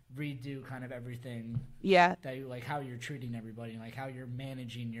redo kind of everything. Yeah. That you, like how you're treating everybody and like how you're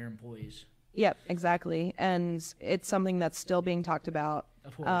managing your employees. Yep, exactly. And it's something that's still being talked about.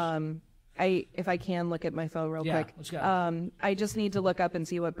 Of course. If I can look at my phone real quick. Let's go. I just need to look up and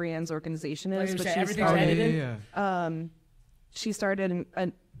see what Brienne's organization is. But she started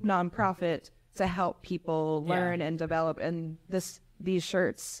a nonprofit to help people learn and develop, and these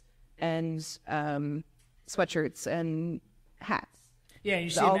shirts and sweatshirts and hats. Yeah, you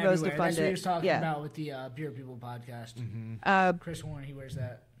see all them goes to everywhere. fund That's what he it. was talking about with the Beer People podcast. Mm-hmm. Chris Warren, he wears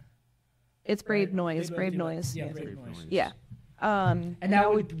that. It's Brave Noise. Brave Noise. Yeah, Brave Noise. Yeah. And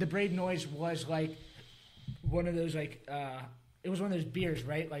the Brave Noise was like one of those like it was one of those beers,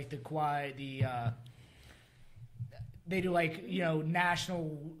 right? Like they do like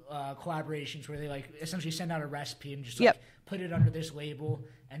national collaborations where they like essentially send out a recipe and just like put it under this label,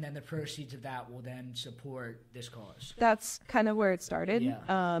 and then the proceeds of that will then support this cause. That's kind of where it started.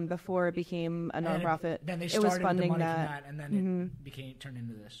 Before it became a nonprofit. Then they it started was funding the money that. from that, and then it turned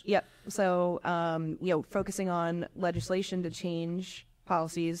into this. Yep. So focusing on legislation to change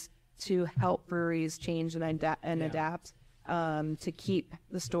policies to help breweries change and adapt to keep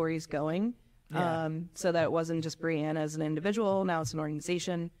the stories going. So that it wasn't just Brienne as an individual, now it's an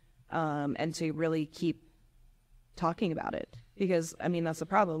organization, and to really keep talking about it, because I mean that's the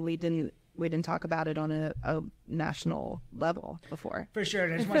problem. We didn't talk about it on a national level before. For sure,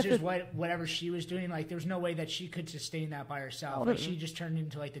 and as much as whatever she was doing, like there was no way that she could sustain that by herself. Like she just turned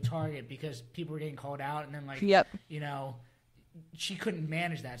into like the target because people were getting called out, and then like she couldn't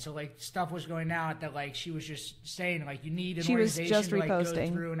manage that. So like stuff was going out that like she was just saying like you need an organization to like go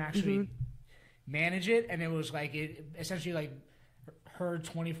through and actually manage it, and it was like it essentially like her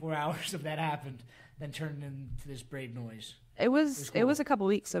 24 hours of that happened, then turned into this Brave Noise. It was a couple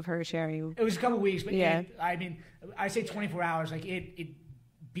weeks of her sharing. It was a couple weeks, but I say 24 hours. Like it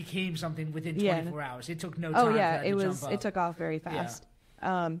became something within 24 hours. It took no time. Oh yeah, for that to jump up. It took off very fast.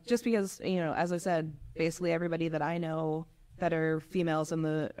 Yeah. Just because as I said, basically everybody that I know that are females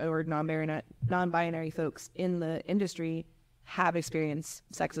or non-binary folks in the industry have experienced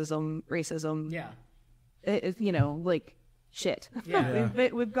sexism, racism. Yeah. Like shit. Yeah.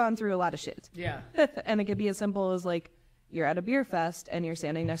 We've gone through a lot of shit. Yeah. And it could be as simple as like you're at a beer fest and you're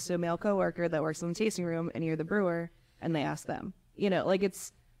standing next to a male coworker that works in the tasting room and you're the brewer and they ask them. Like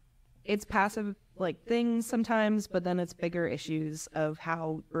it's passive like things sometimes, but then it's bigger issues of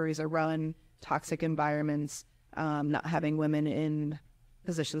how breweries are run, toxic environments, not having women in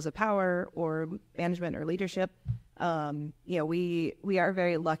positions of power or management or leadership. We are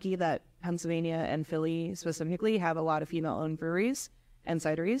very lucky that Pennsylvania and Philly specifically have a lot of female-owned breweries and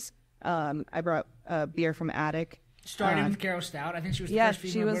cideries. I brought beer from Attic. Starting with Carol Stout, I think she was the first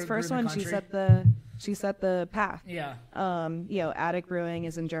female she was first one. She set the path. Yeah. Attic Brewing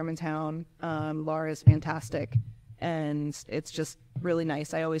is in Germantown. Laura is fantastic, and it's just really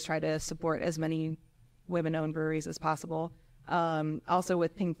nice. I always try to support as many women-owned breweries as possible. Also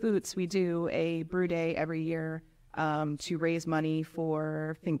with Pink Boots, we do a brew day every year to raise money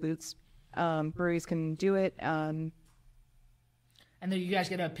for Pink Boots. Breweries can do it. And then you guys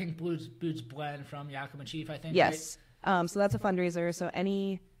get a Pink Boots blend from Yakima Chief, I think. Yes. Right? So that's a fundraiser. So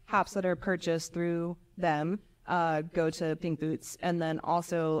any hops that are purchased through them go to Pink Boots, and then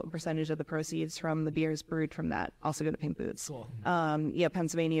also a percentage of the proceeds from the beers brewed from that also go to Pink Boots. Cool.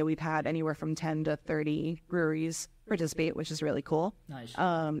 Pennsylvania, we've had anywhere from 10 to 30 breweries participate, which is really cool. Nice.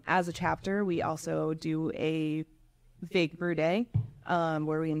 As a chapter, we also do a big brew day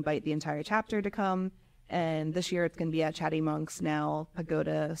where we invite the entire chapter to come. And this year it's going to be at Chatty Monks, now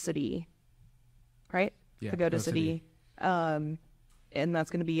Pagoda City, right? Yeah, Pagoda City. And that's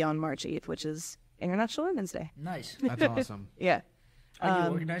going to be on March 8th, which is International Women's Day. Nice. That's awesome. Yeah. Are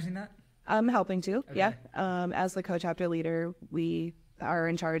you organizing that? I'm helping to. Okay. Yeah. As the co-chapter leader, we are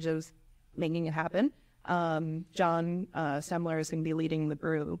in charge of making it happen. John Semler is going to be leading the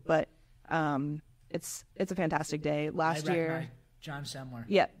brew, but it's a fantastic day. Last year, John Semler.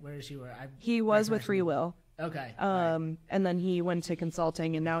 Yeah. Where is he? He was with Free Will. Okay. And then he went to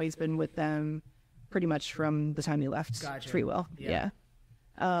consulting, and now he's been with them pretty much from the time he left Gotcha. Free Will. Yeah.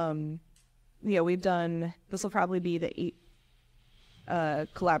 We've done, this will probably be the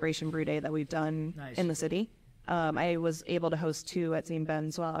 8th collaboration brew day that we've done in the city. I was able to host 2 at St.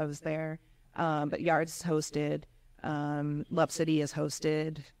 Ben's while I was there, but Yards hosted, Love City has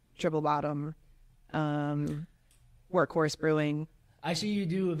hosted, Triple Bottom, Workhorse Brewing. I see you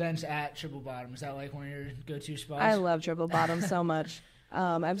do events at Triple Bottom. Is that like one of your go-to spots? I love Triple Bottom so much.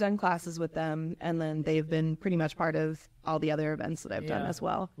 I've done classes with them, and then they've been pretty much part of all the other events that I've done as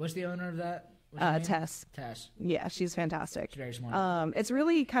well. What's the owner of that? What's her name? Tess. Tess. Yeah, she's fantastic. She's very smart. It's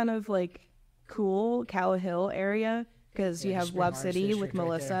really kind of like cool Cow Hill area because you have Love City with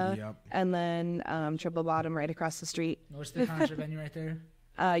Melissa, Yep. and then Triple Bottom right across the street. What's the concert venue right there?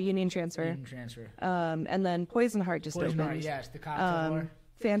 Union Transfer. Union Transfer. And then Poison Heart just Poison opened. Heart, yes, the cocktail bar.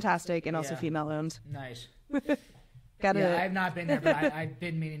 Fantastic, and also Yeah. female owned. Nice. I have not been there, but I've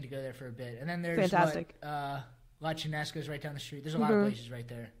been meaning to go there for a bit. And then there's Fantastic. La Chinesca's right down the street. There's a lot of places right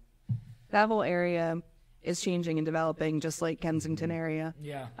there. That whole area is changing and developing, just like Kensington area.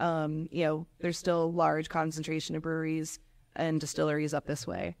 Yeah. There's still large concentration of breweries and distilleries up this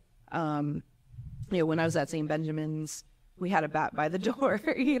way. When I was at St. Benjamin's, we had a bat by the door.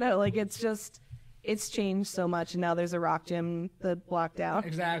 It's changed so much, and now there's a rock gym that blocked down.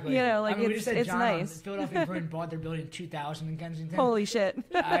 Exactly. We just it's John nice. Philadelphia Brewing bought their building in 2000 in Kensington. Holy shit.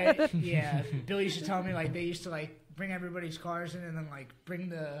 Bill used to tell me they used to bring everybody's cars in and then bring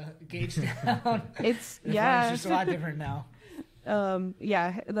the gates down. It's just a lot different now.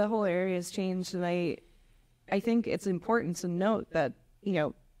 The whole area has changed, and I think it's important to note that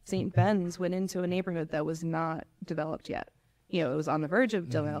St. Ben's went into a neighborhood that was not developed yet. It was on the verge of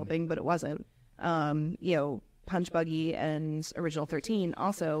developing, but it wasn't. Punch Buggy and Original 13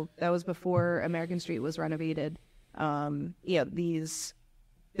 also, that was before American Street was renovated. These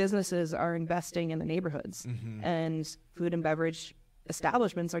businesses are investing in the neighborhoods, and food and beverage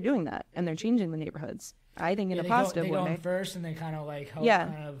establishments are doing that, and they're changing the neighborhoods. I think in a positive way. They go in first, and they kind of help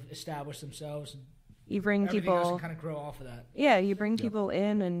kind of establish themselves. You bring people else can kind of grow off of that. Yeah, you bring people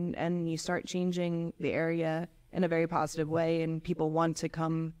in, and you start changing the area in a very positive way, and people want to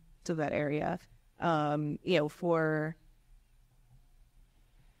come to that area. When we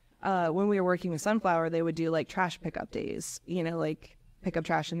were working with Sunflower, they would do trash pickup days, pick up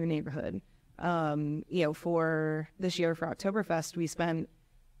trash in the neighborhood. For this year for Oktoberfest, we spent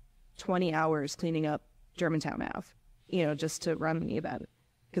 20 hours cleaning up Germantown Ave, just to run the event,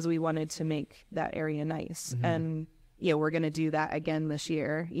 because we wanted to make that area nice. And, we're going to do that again this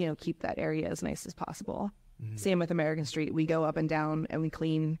year, keep that area as nice as possible. Same with American Street. We go up and down and we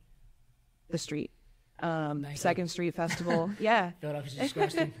clean the street. Second Street Festival. Yeah. Philadelphia's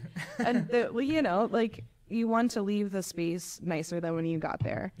disgusting. And, you want to leave the space nicer than when you got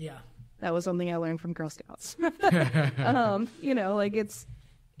there. Yeah. That was something I learned from Girl Scouts.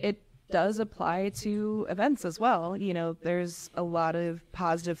 It does apply to events as well. There's a lot of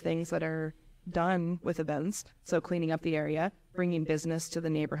positive things that are done with events. So cleaning up the area, bringing business to the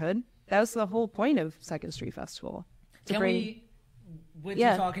neighborhood. That was the whole point of Second Street Festival.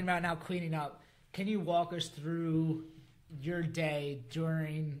 You're talking about now cleaning up, can you walk us through your day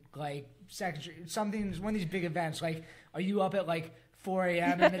during Second Street, one of these big events? Are you up at 4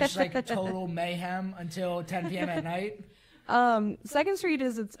 a.m. and it's total mayhem until 10 p.m. at night? Second Street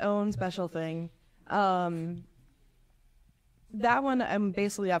is its own special thing. That one I'm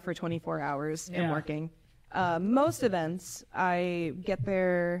basically up for 24 hours and working. Most events I get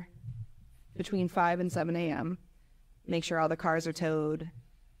there between 5 and 7 a.m. Make sure all the cars are towed,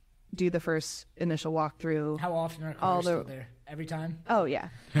 do the first initial walkthrough. How often are cars still there? Every time? Oh yeah,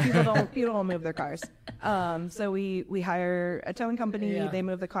 people don't move their cars. So we hire a towing company. Yeah. They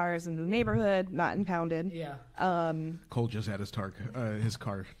move the cars in the neighborhood, not impounded. Yeah. Cole just had his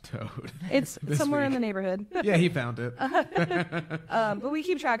car towed. It's somewhere in the neighborhood. Yeah, he found it. But we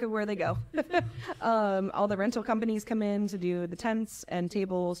keep track of where they go. All the rental companies come in to do the tents and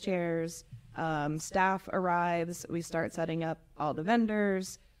tables, chairs. Staff arrives. We start setting up all the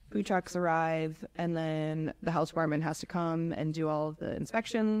vendors. Food trucks arrive, and then the health department has to come and do all of the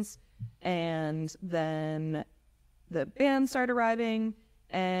inspections, and then the bands start arriving,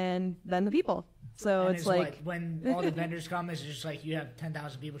 and then the people. So and it's like when all the vendors come, it's just like you have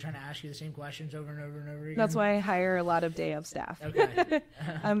 10,000 people trying to ask you the same questions over and over and over again. That's why I hire a lot of day of staff. Okay.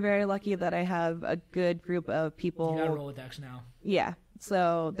 I'm very lucky that I have a good group of people. You got a Rolodex now. Yeah.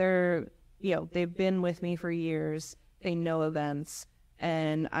 So they're, they've been with me for years. They know events.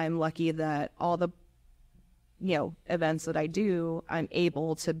 And I'm lucky that all the, events that I do, I'm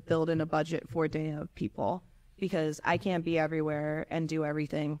able to build in a budget for day of people because I can't be everywhere and do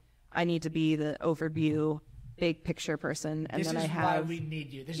everything. I need to be the overview, big picture person, and this then is I have. Why we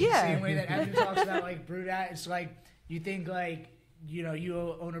need you. This is the same way that Evan talks about like Brewed at. It's like you think like you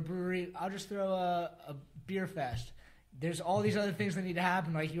own a brewery. I'll just throw a beer fest. There's all these other things that need to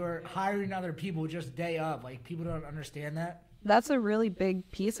happen. Like you're hiring other people just day of. Like people don't understand that. That's a really big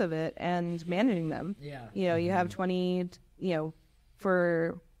piece of it, and managing them. Yeah. You have 20.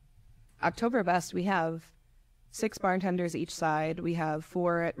 For Oktoberfest, we have 6 bartenders each side. We have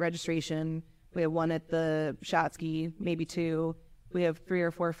 4 at registration. We have 1 at the Shotsky, maybe 2. We have 3 or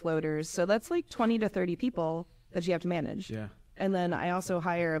 4 floaters. So that's like 20 to 30 people that you have to manage. Yeah. And then I also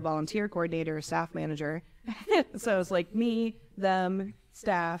hire a volunteer coordinator, staff manager. So it's like me, them,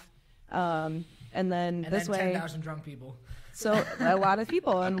 staff, and then this way 10,000 drunk people. So a lot of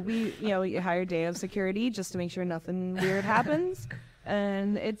people, and we hire day of security just to make sure nothing weird happens,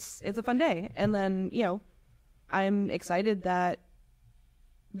 and it's a fun day. And then I'm excited that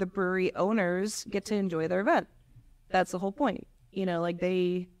the brewery owners get to enjoy their event. That's the whole point.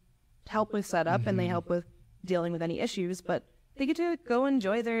 They help with setup and they help with dealing with any issues, but they get to go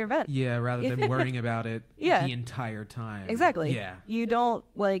enjoy their event. Yeah, rather than worrying about it the entire time. Exactly. Yeah. You don't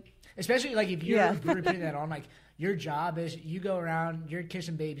especially like if you're a brewery putting that on, like your job is you go around, you're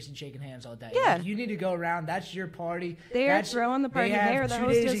kissing babies and shaking hands all day. Yeah. Like, you need to go around. That's your party. They're throwing the party. They have the 2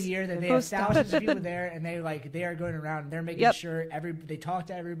 hostess, days a year that they have thousands of people there, and they are going around. And they're making sure they talk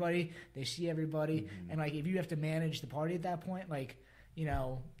to everybody, they see everybody, and like if you have to manage the party at that point, like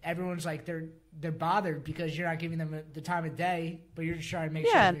everyone's like they're bothered because you're not giving them the time of day, but you're just trying to make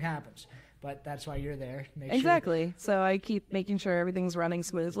sure everything happens. But that's why you're there. Exactly. So I keep making sure everything's running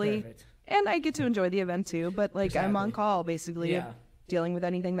smoothly. Perfect. And I get to enjoy the event too, but I'm on call basically, dealing with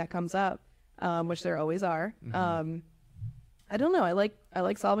anything that comes up, which there always are. Mm-hmm. I don't know. I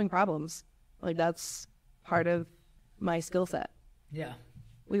like solving problems. Like that's part of my skill set. Yeah.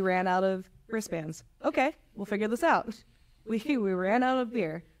 We ran out of wristbands. Okay, we'll figure this out. We ran out of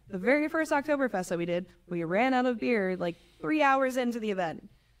beer. The very first Oktoberfest that we did, we ran out of beer like 3 hours into the event.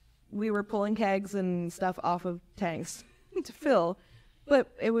 We were pulling kegs and stuff off of tanks to fill.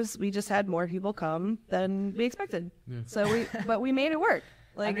 But we just had more people come than we expected. Yeah. So we made it work.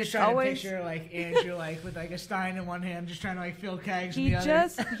 Like I'm just trying to picture like Andrew like with like a stein in one hand, just trying to like fill kegs in the other.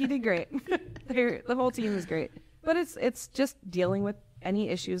 He did great. The whole team is great. But it's just dealing with any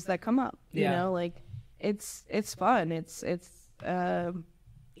issues that come up. It's fun. It's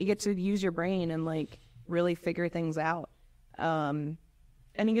you get to use your brain and like really figure things out. And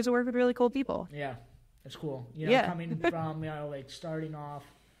you get to work with really cool people. Yeah. That's cool. Coming from, like starting off,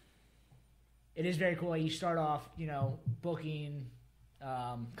 it is very cool. Like you start off, booking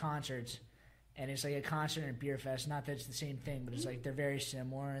concerts, and it's like a concert and a beer fest. Not that it's the same thing, but it's like they're very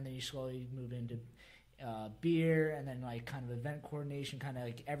similar. And then you slowly move into beer, and then like kind of event coordination, kind of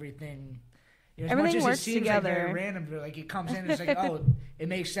like everything. Everything works together. Like very random, but like it comes in, and it's like, oh, it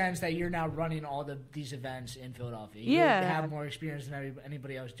makes sense that you're now running all these events in Philadelphia. You have more experience than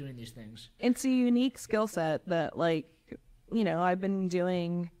anybody else doing these things. It's a unique skill set that, I've been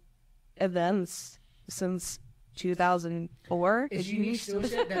doing events since 2004. It's a unique skill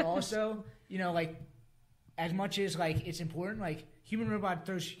set that also, like, as much as like it's important, like Human Robot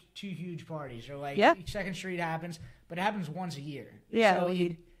throws 2 huge parties, or like Second Street happens, but it happens once a year. Yeah. So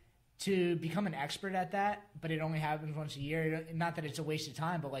to become an expert at that, but it only happens once a year. Not that it's a waste of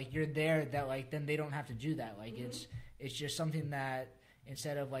time, but like you're there that like then they don't have to do that. Like it's just something that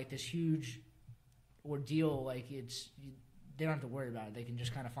instead of like this huge ordeal, like they don't have to worry about it. They can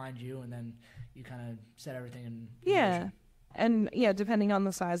just kind of find you, and then you kind of set everything in motion. And depending on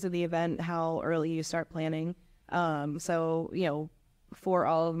the size of the event, how early you start planning. So for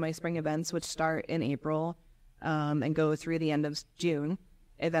all of my spring events, which start in April and go through the end of June.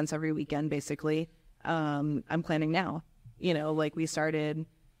 Events every weekend, basically. I'm planning now. Like we did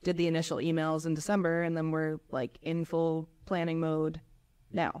the initial emails in December, and then we're like in full planning mode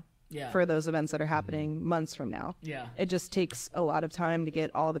now for those events that are happening months from now. Yeah. It just takes a lot of time to get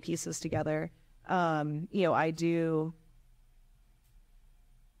all the pieces together. I do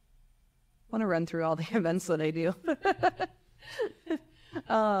want to run through all the events that I do.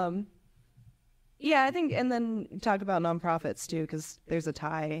 I think, and then talk about nonprofits too, because there's a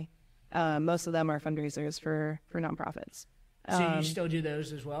tie Most of them are fundraisers for nonprofits. So you still do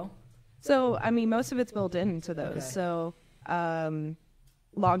those as well? So, I mean, most of it's built into those. Okay. So,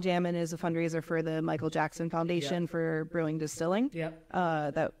 Log Jammin' is a fundraiser for the Michael Jackson Foundation for brewing distilling. Yep.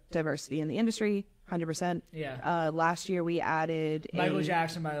 That diversity in the industry, 100%. Yeah. Last year we added Michael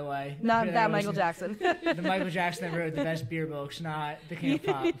Jackson, by the way. Not Yeah, that Michael Jackson. The Michael Jackson that wrote the best beer books, not the King of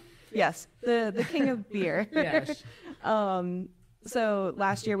Pop. Yes, the king of beer. Yes. So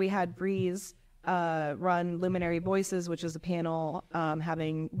last year we had Breeze run Luminary Voices, which is a panel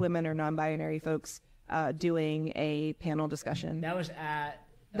having women or non-binary folks doing a panel discussion. That was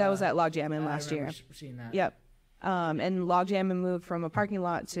at Log Jammin' last year. Seeing that. Yep. And Log Jammin' moved from a parking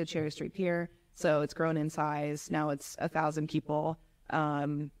lot to Cherry Street Pier, so it's grown in size. Now it's 1,000 people.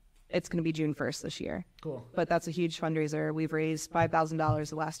 It's going to be June 1st this year. Cool. But that's a huge fundraiser. We've raised $5,000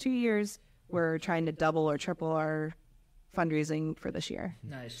 the last 2 years. We're trying to double or triple our fundraising for this year.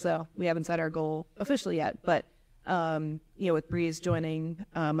 Nice. So we haven't set our goal officially yet, but with Breeze joining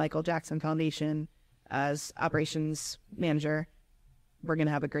Michael Jackson Foundation as operations manager, we're going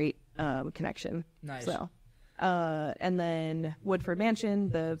to have a great connection. Nice. So, and then Woodford Mansion,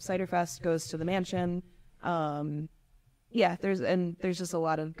 the Cider Fest goes to the mansion. There's just a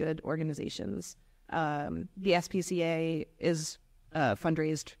lot of good organizations. The SPCA is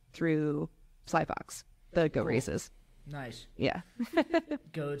fundraised through Sly Fox, the goat races. Nice. Yeah.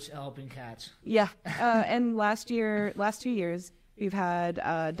 Goats helping cats. Yeah. And last 2 years, we've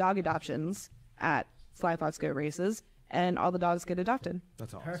had dog adoptions at Sly Fox goat races, and all the dogs get adopted.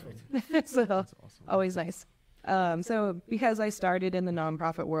 That's awesome. Perfect. So That's awesome. always nice. So because I started in the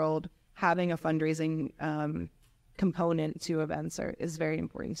nonprofit world, having a fundraising component to events is very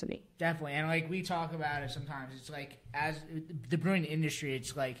important to me. Definitely. And like we talk about it sometimes, it's like as the brewing industry,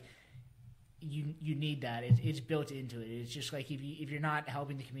 it's like you need that. It's built into it. It's just like if you're not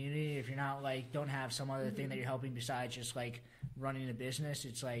helping the community, if you're not like don't have some other thing that you're helping besides just like running a business,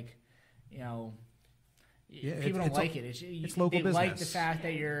 it's like, people don't like it. It's local they business. like the fact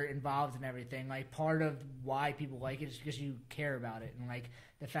that you're involved in everything. Like part of why people like it is because you care about it, and like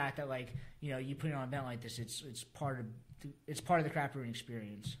the fact that like you put on an event like this, it's part of the craft brewing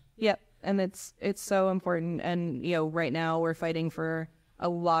experience. Yep, and it's so important. And right now we're fighting for a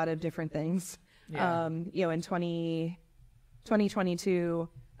lot of different things. Yeah. In 2022,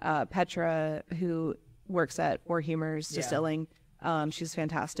 Petra, who works at Four Humors Distilling, she's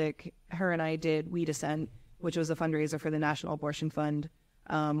fantastic. Her and I did We Descent, which was a fundraiser for the National Abortion Fund.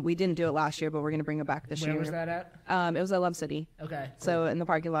 We didn't do it last year, but we're going to bring it back this year. Where was that at? It was at Love City. Okay. Cool. So in the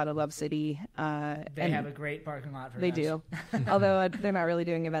parking lot of Love City. They have a great parking lot for They events. do. Although they're not really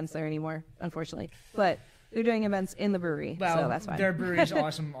doing events there anymore, unfortunately. But they're doing events in the brewery, Well, so that's fine. their brewery's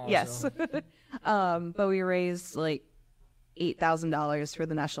awesome also. Yes. But we raised like $8,000 for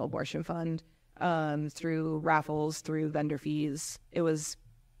the National Abortion Fund through raffles, through vendor fees. It was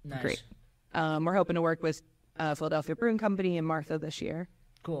Nice. great. We're hoping to work with Philadelphia Brewing Company and Martha this year.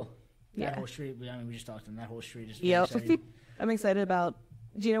 Cool. That Yeah. whole street, we just talked to them. That whole street is Yep. exciting. I'm excited about.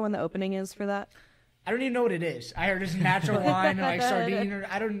 Do you know when the opening is for that? I don't even know what it is. I heard it's natural wine and like sardine. Or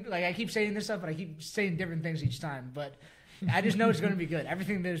I don't like. I keep saying this stuff, but I keep saying different things each time. But I just know it's going to be good.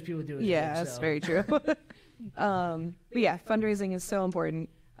 Everything those people do is Yeah, good. that's So. very true. But yeah, fundraising is so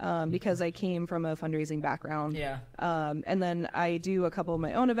important because I came from a fundraising background. Yeah. And then I do a couple of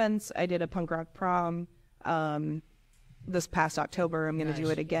my own events. I did a punk rock prom this past October. I'm going to do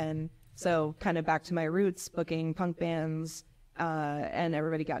Nice. it again. So kind of back to my roots, booking punk bands. And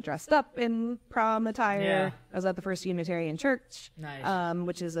everybody got dressed up in prom attire. Yeah. I was at the First Unitarian Church, Nice.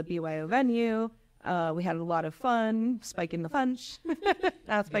 which is a BYO venue. We had a lot of fun, spiking the punch,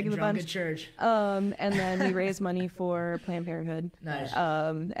 not spiking the Drunk punch. at church. And then we raised money for Planned Parenthood. Nice.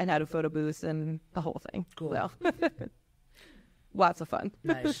 And had a photo booth and the whole thing. Cool. So, lots of fun.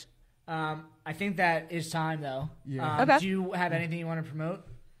 Nice. I think that is time though. Yeah. Okay. Do you have anything you want to promote?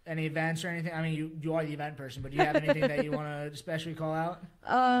 Any events or anything? I mean, you are the event person, but do you have anything that you want to especially call out?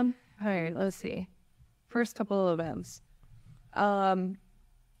 All right, let's see. First couple of events.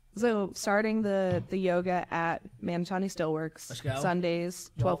 So starting the yoga at Manitani Stillworks. Let's go.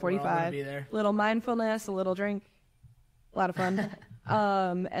 Sundays, We're all gonna 12:45. be there. Little mindfulness, a little drink, a lot of fun.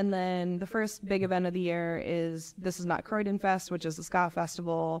 And then the first big event of the year is This Is Not Croydon Fest, which is the ska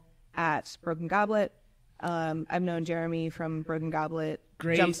festival at Broken Goblet. I've known Jeremy from Broken Goblet,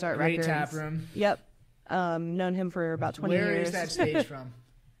 Great Jumpstart Records. tap room. Yep. Known him for about 20 years. Where is that stage from?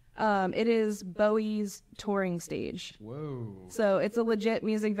 It is Bowie's touring stage. Whoa. So it's a legit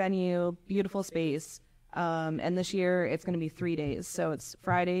music venue, beautiful space. And this year it's going to be 3 days. So it's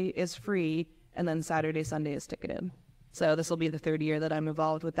Friday is free, and then Saturday, Sunday is ticketed. So this will be the third year that I'm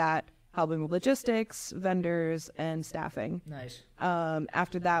involved with that. helping with logistics, vendors, and staffing. Nice.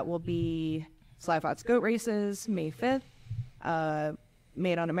 After that will be Sly Fox Goat Races, May 5th.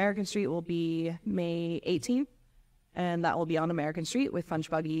 Made on American Street will be May 18th, and that will be on American Street with Funch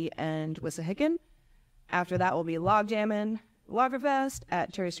Buggy and Wissahickon. After that will be Log Jammin' Lagerfest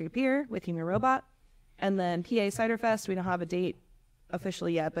at Cherry Street Pier with Human Robot. And then PA Cider Fest, we don't have a date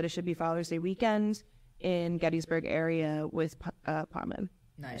officially yet, but it should be Father's Day weekend in Gettysburg area with Pommon.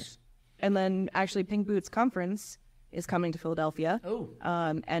 Nice. And then actually Pink Boots Conference is coming to Philadelphia. Oh.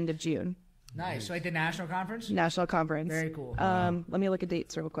 End of June. Nice. So like the national conference? National conference. Very cool. Let me look at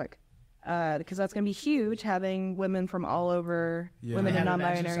dates real quick. Because that's going to be huge, having women from all over, women and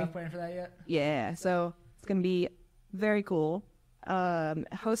non-binary. Stuff planned for that yet? Yeah, so it's going to be very cool.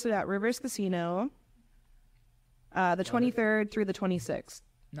 Hosted at Rivers Casino, the 23rd through the 26th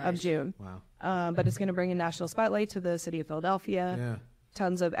of June. Wow. But it's going to bring a national spotlight to the city of Philadelphia. Yeah.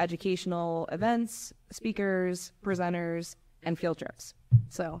 Tons of educational events, speakers, presenters, and field trips.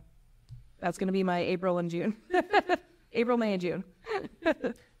 So that's going to be my April and June. April, May, and June.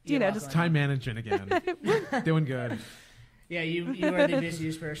 Just time management again. Doing good. Yeah, you are the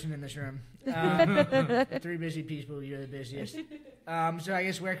busiest person in this room. 3 busy people, you're the busiest. So I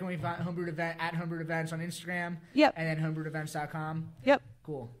guess where can we find Homebrewed Event at Homebrewed Events on Instagram? Yep. And then homebrewedevents.com? Yep.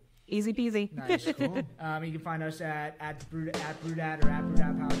 Cool. Easy peasy. Nice. Cool. You can find us at Brewed or at Brewed Out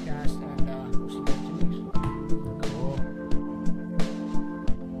podcast, and we'll see you